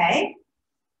 Okay?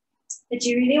 But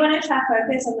you really want to try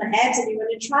focus on the abs and you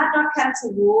want to try not come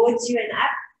towards you and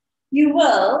up. You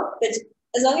will, but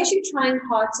as long as you're trying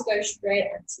hard to go straight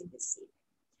up to the ceiling.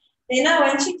 Then I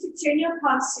want you to turn your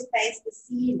palms to face the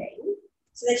ceiling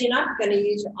so that you're not going to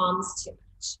use your arms too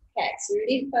much. Okay, so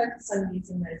really focus on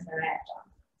using those lower abs.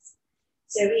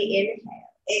 So we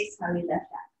inhale, exhale, we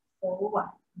lift up. 4, 1.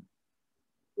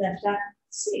 Lift up,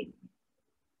 2.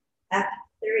 Up,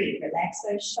 3. Relax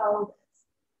those shoulders.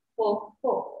 4,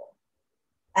 4.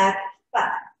 Up,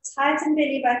 5. Tighten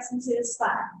belly button to the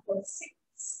spine. 4,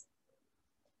 6.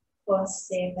 4,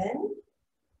 7.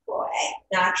 4, 8.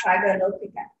 Now try go a little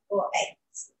quicker. 4, 8.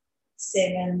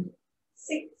 7,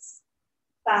 6.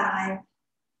 5,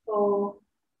 4,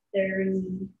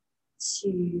 3,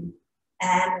 2,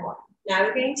 and 1. Now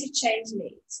we're going to change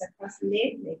legs. So across the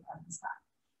left leg on the side.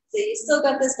 So you still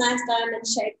got this nice diamond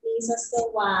shape. Knees are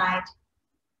still wide.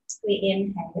 We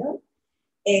inhale.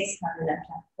 Exhale, lift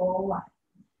up. 4, 1.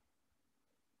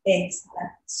 Exhale,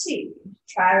 up. 2.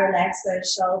 Try relax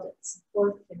those shoulders.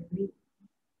 4, 3.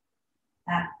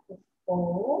 Up for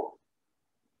 4.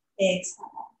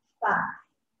 Exhale, up.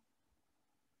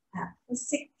 5. Up for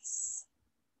 6.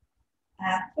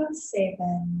 Up for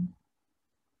 7.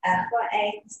 Up for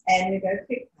 8, and we go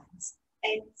quick ones.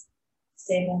 8,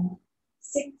 7,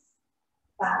 6,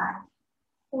 5,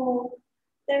 4,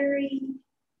 3,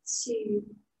 2,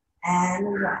 and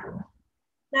 1.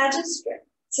 Now just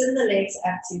straighten the legs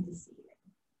up to the ceiling.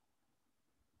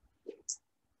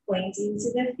 Pointing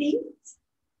to the feet,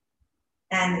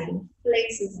 and then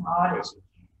flex as hard as you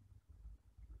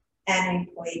can. And we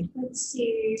point for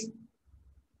 2,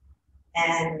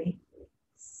 and we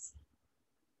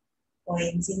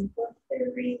pointing for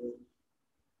 3,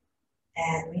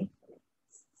 and we flex.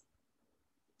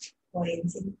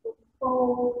 Pointing for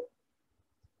 4,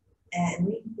 and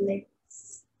we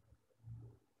flex.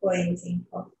 Pointing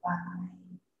for 5,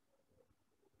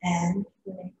 and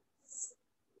flex.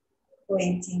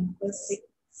 Pointing for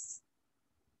 6,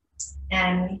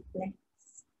 and we flex.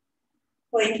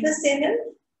 Point for 7,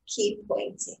 keep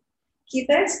pointing. Keep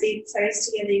those big toes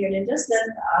together. You're going to just lift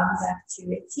the arms up to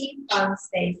a T, palms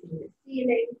facing the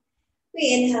ceiling. We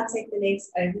inhale, take the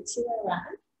legs over to the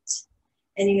right.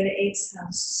 And you're going to exhale,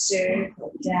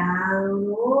 circle down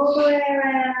all the way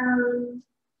around.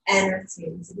 And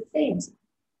return to the center.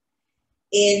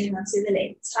 Inhale to the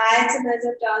left. Tighten those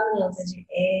abdominals as you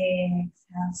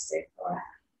exhale, circle around.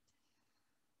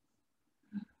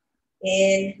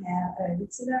 Inhale, over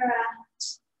to the right.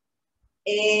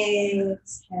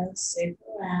 Exhale,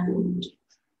 circle around.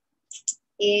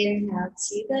 Inhale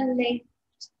to the left.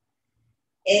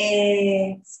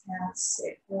 Exhale,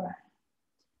 circle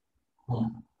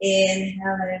around.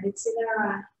 Inhale over to the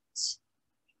right.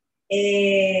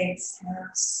 Exhale,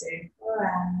 circle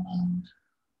around.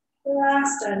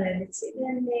 Last one over to the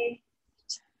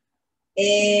left.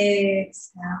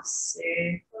 Exhale,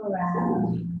 circle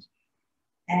around.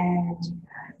 And you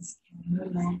guys can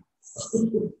relax.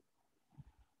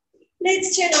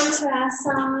 Let's turn onto our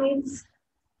sides.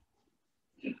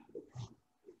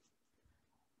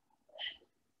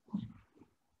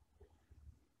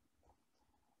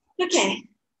 Okay.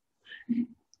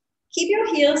 Keep your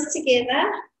heels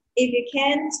together. If you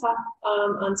can, top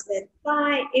arm onto that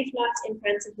thigh. If not, in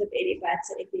front of the belly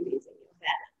button if you're losing your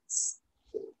balance.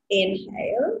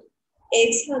 Inhale.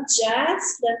 Exhale,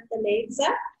 just lift the legs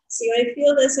up. So you want to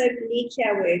feel this oblique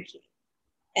here working.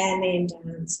 And then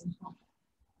down to hop.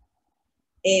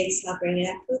 Exhale, bring it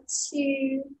up for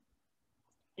 2.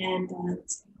 And down to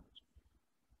hop.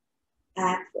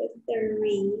 Up for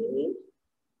 3.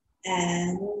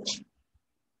 And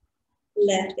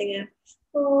lifting up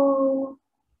 4.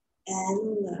 And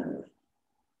lower.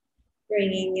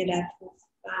 Bringing it up for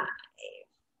 5.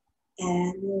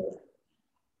 And lower.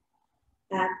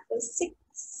 Up for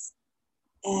 6.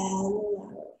 And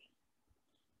lower.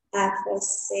 Up for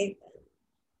 7.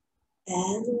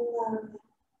 And lower.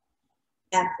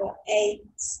 Up for 8.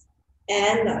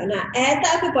 And lower. Now add the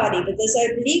upper body, but this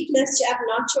oblique lifts you up,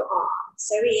 not your arm.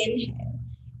 So we inhale.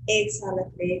 Exhale,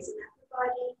 lift legs and upper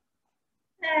body.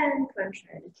 And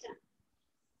control it down.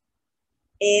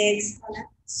 Exhale up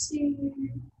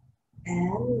 2.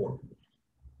 And lower.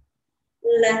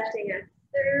 Lifting up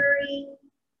 3.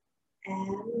 And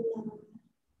lower.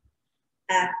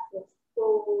 Up for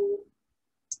 4.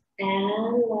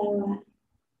 And lower.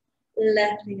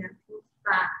 Lifting up for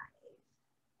 5.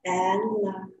 And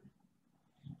lower.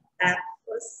 Up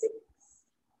for 6.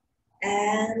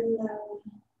 And lower.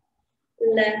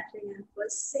 Lifting up for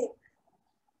 7.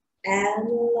 And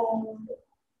lower.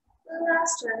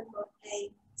 Last one for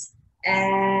 8.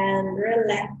 And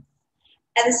relax.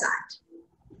 Other side.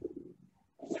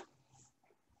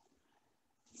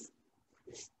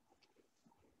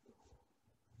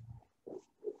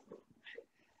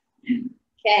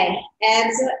 Okay,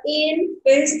 abs are in.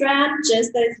 First round,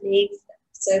 just those legs.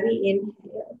 So we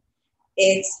inhale.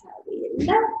 Exhale, we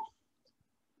lift.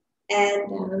 And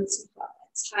down to 5.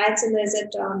 Tighten those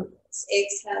abdominals.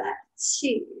 Exhale up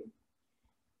 2.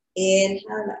 Inhale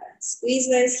lower. Squeeze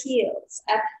those heels.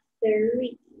 Up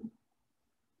 3.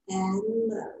 And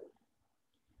lower.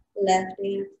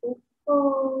 Lifting up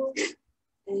for 4.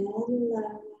 And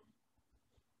lower.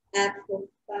 Up for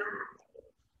 5.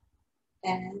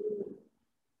 And lower.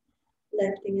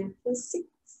 Lifting up for 6.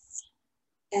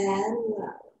 And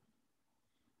lower.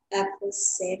 Up for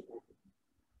 7.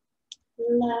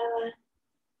 Lower.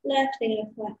 Lifting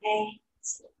up for 8.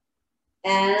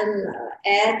 And lower.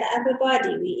 Add the upper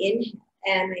body. We inhale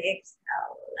and we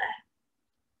exhale.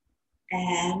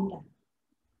 And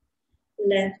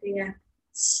lifting up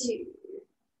 2.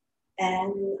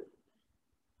 And lower.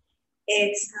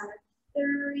 Exhale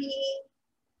 3.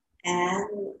 And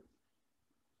lower.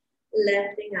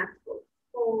 Lifting up for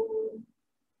 4.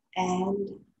 And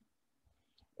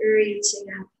reaching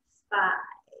up 5.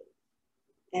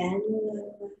 And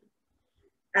lower.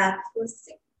 Up for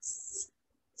 6.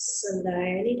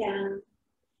 Slowly down.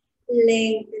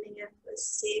 Lengthening up for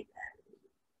 7.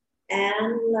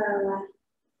 And lower.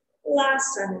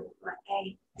 Last one up for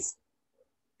 8.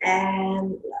 And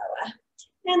lower.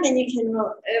 And then you can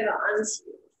roll over onto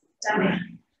your stomach.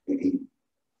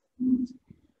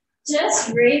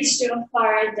 Just reach your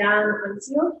forehead down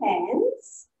onto your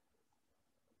hands.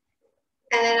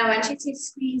 And then I want you to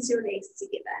squeeze your legs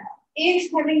together.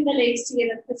 If having the legs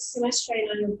together puts too much strain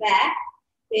on your back,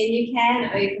 then you can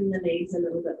open the legs a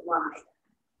little bit wider.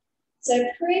 So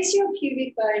press your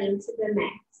pubic bone into the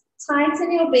mat.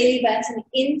 Tighten your belly button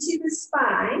into the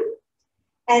spine.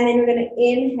 And then you're going to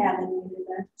inhale and you're going to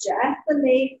lift just the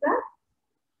legs up.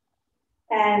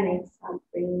 And exhale,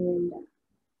 bring them down.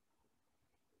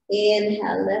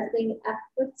 Inhale, lifting up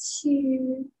for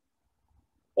 2.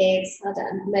 Exhale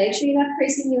down. Make sure you're not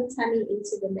pressing your tummy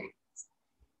into the mat.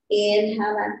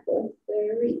 Inhale up for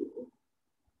 3.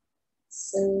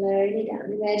 Slowly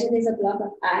down. Imagine there's a block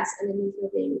of ice underneath your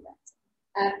belly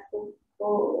button. Up for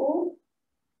 4.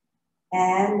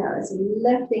 And now so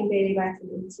lifting belly button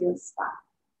into your spine.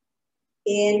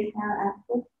 Inhale up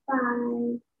for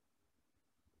 5.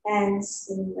 And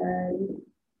slowly down.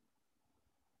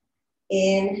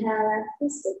 Inhale up for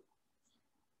 6.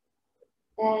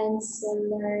 And slowly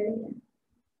down.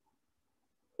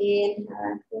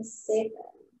 Inhale up for 7.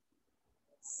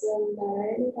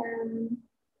 Slowly down.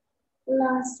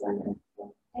 Last one up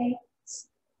for 8.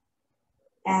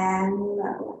 And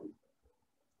lower.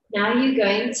 Now you're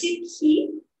going to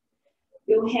keep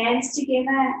your hands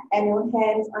together and your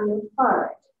hands on your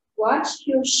forehead. Watch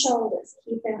your shoulders.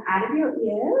 Keep them out of your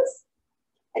ears.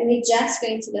 And we're just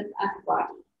going to lift upper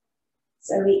body.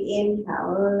 So we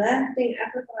inhale, lifting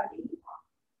upper body.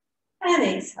 And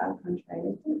exhale, contract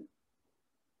it down.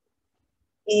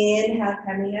 Inhale,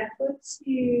 coming up for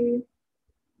 2.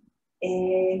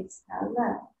 Exhale,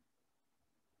 up.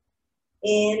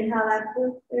 Inhale, up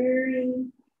for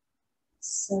 3.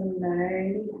 Slowly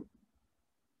down.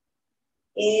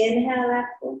 Inhale, up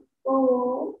for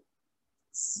 4.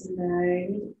 Slowly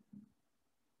down.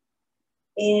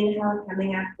 Inhale,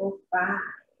 coming up for 5.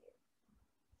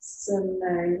 Slowly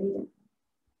down.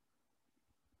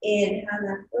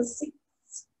 Inhale, up for 6.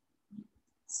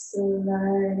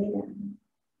 Slowly down.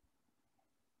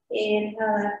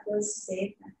 Inhale, up for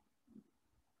 7.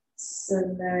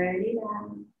 Slowly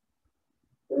down.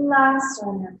 Last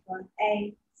one up for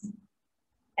 8.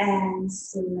 And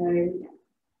slowly down.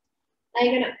 Now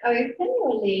you're going to open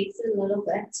your legs a little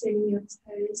bit, turning your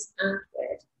toes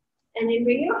outward. And then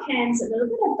bring your hands a little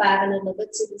bit above and a little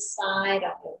bit to the side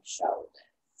of your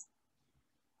shoulders.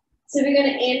 So we're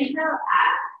going to inhale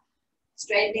up,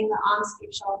 straightening the arms,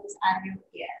 keep shoulders out of your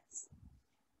ears.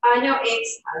 On your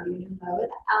exhale, you're going to lower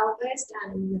the elbows down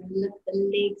and you're going to lift the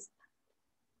legs up.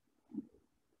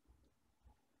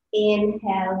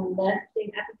 Inhale,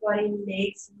 lifting up the body,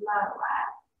 legs lower.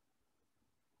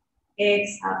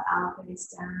 Exhale, elbows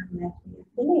down, lifting up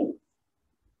the legs.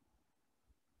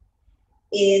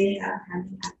 Inhale,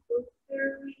 coming up for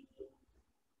 3.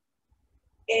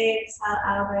 Exhale,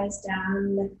 elbows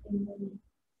down, lifting the legs.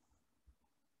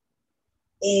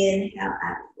 Inhale,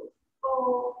 up for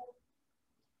 4.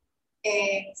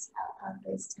 Exhale,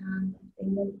 elbows down,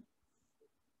 lifting the legs.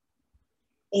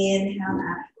 Inhale,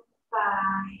 up for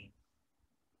 5.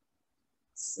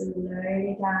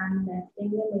 Slowly down,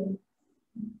 lifting the legs.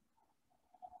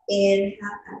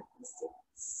 Inhale, up for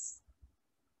 6.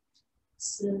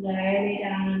 Slowly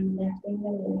down, lifting the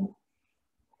legs.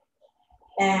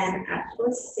 And up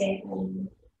for 7.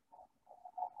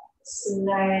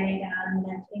 Slowly down,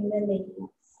 lifting the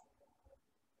legs.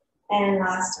 And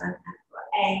last one, up for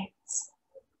 8.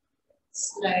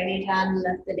 Slowly down,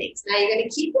 lift the legs. Now you're going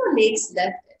to keep your legs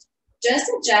lifted. Just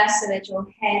adjust so that your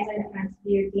hands are in front of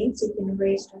you again so you can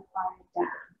rest your forehead down.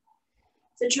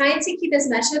 So try to keep as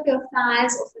much of your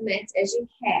thighs off the mat as you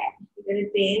can. You're going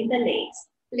to bend the legs,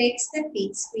 flex the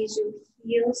feet, squeeze your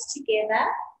heels together.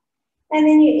 And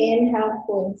then you inhale,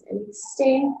 point and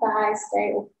extend, thighs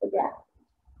stay off the ground.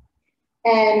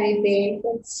 And we bend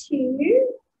for 2.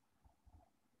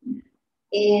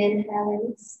 Inhale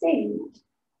and extend.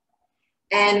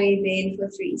 And we bend for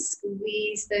 3.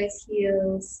 Squeeze those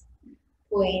heels,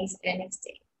 point and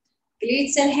extend.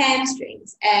 Glutes and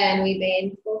hamstrings. And we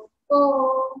bend for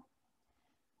 4.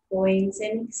 Point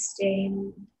and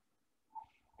extend.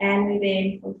 And we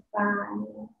bend for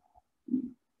 5.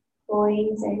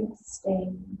 Point and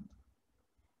extend.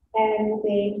 And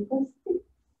we bend for 6.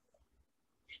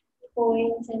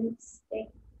 Point and extend.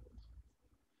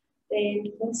 Bend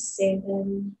for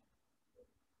 7.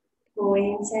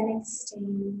 Point and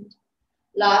extend.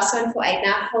 Last one for 8.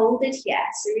 Now hold it here.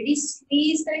 So really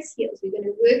squeeze those heels. We're going to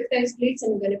work those glutes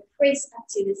and we're going to press up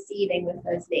to the ceiling with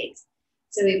those legs.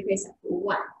 So we press up for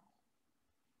 1.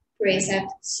 Press up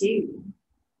 2.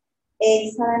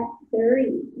 Exhale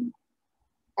 3.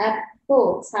 Up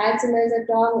 4. Tighten those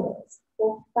abdominals.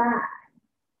 For 5.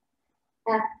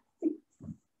 Up 6.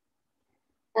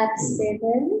 Up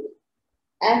 7.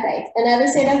 Up 8. Another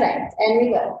set of 8. And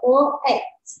we go for 8.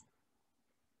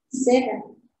 7.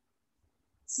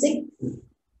 6.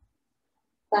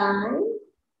 5.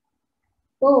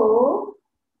 4.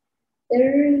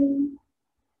 3.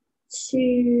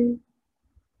 2.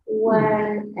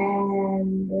 1.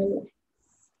 And relax.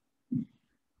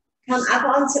 Come up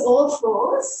onto all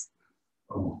fours.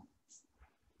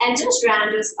 And just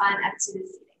round your spine up to the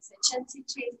ceiling. So chin to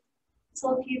chest,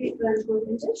 tilt pubic bone forward,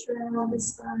 and just round the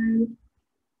spine.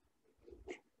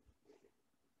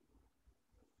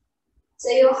 So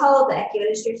you'll hold back. You're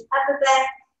going to stretch upper back.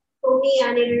 For me,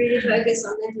 I need to really focus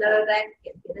on that lower back.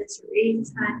 Get it really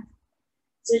tight.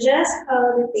 So just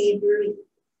hold it there, breathe.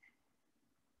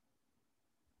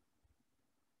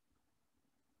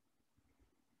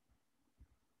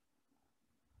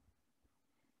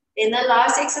 Then the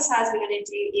last exercise we're going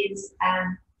to do is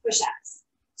push-ups.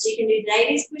 So you can do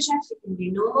ladies push-ups, you can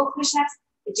do normal push-ups,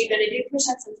 but you're going to do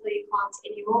push-ups until you can't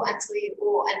anymore, until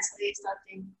you start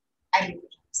doing ugly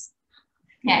push-ups.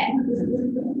 Okay.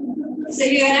 So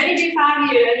you can only do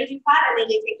 5, you only do 5, and then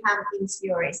you can come into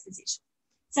your rest position.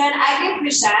 So an ugly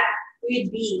push-up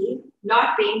would be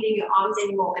not bending your arms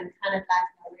anymore and kind of like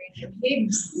lowering your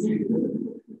hips.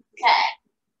 Okay.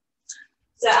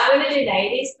 So I'm going to do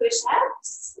ladies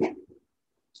push-ups.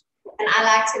 And I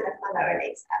like to lift my lower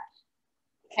legs up.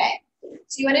 Okay.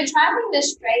 So you want to try and bring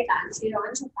this straight line. So you don't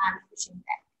want your bum pushing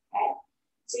back. Okay.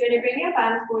 So you're going to bring your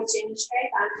bum forward in a straight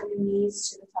line from your knees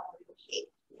to the top of your head.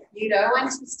 You don't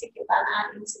want to stick your bum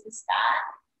out into the sky.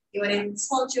 You want to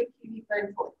tilt your pubic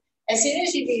bone forward. As soon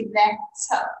as you do that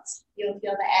tilt, you'll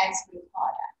feel the abs move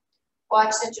harder.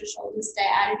 Watch that your shoulders stay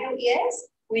out of your ears.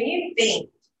 When you bend,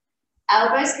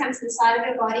 elbows come to the side of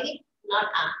your body, not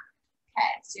up. Okay,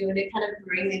 so you want to kind of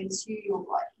bring them to your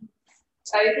body.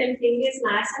 Open fingers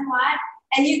nice and wide.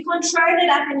 And you control it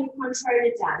up and you control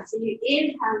it down. So you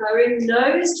inhale, lowering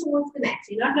nose towards the mat.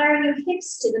 You're not lowering your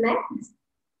hips to the mat.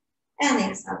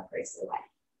 And exhale, press away.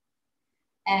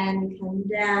 And come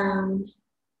down.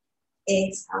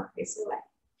 Exhale, press away.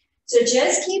 So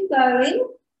just keep going.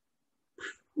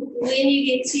 When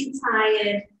you get too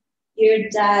tired, you're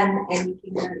done and you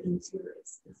can go into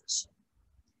rest position.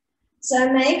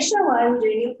 So make sure while you're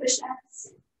doing your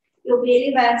push-ups, your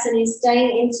belly button is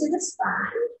staying into the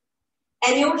spine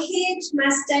and your head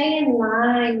must stay in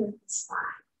line with the spine.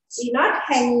 So you're not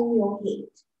hanging your head.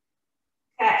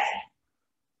 Okay.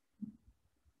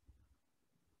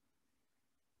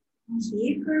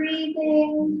 Keep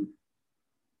breathing.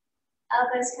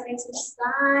 Elbows coming to the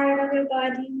side of your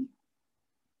body.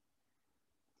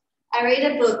 I read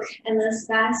a book and this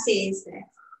guy says that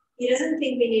he doesn't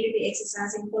think we need to be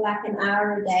exercising for like an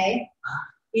hour a day.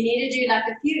 We need to do like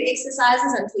a few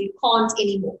exercises until you can't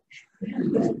anymore.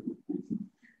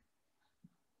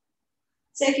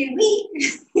 So if you're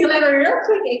weak, you'll have a real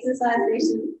quick exercise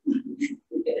session.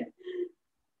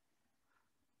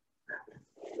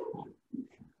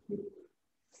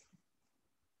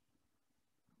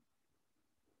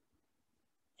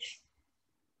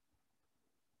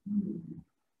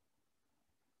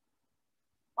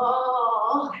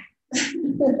 Oh.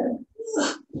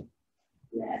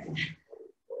 Yeah.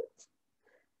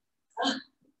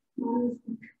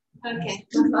 Okay,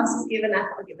 my class is given up.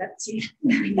 I'll give that to you.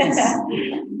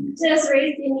 Just rest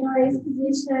in your rest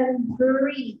position.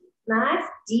 Breathe. Nice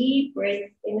deep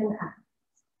breath in and out.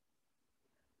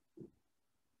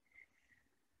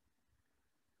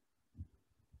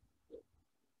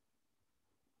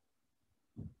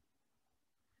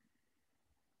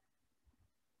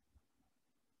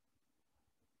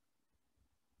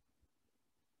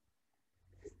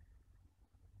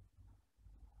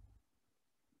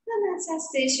 And that's our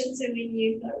session. So when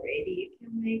you are ready, you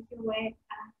can make your way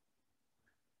up.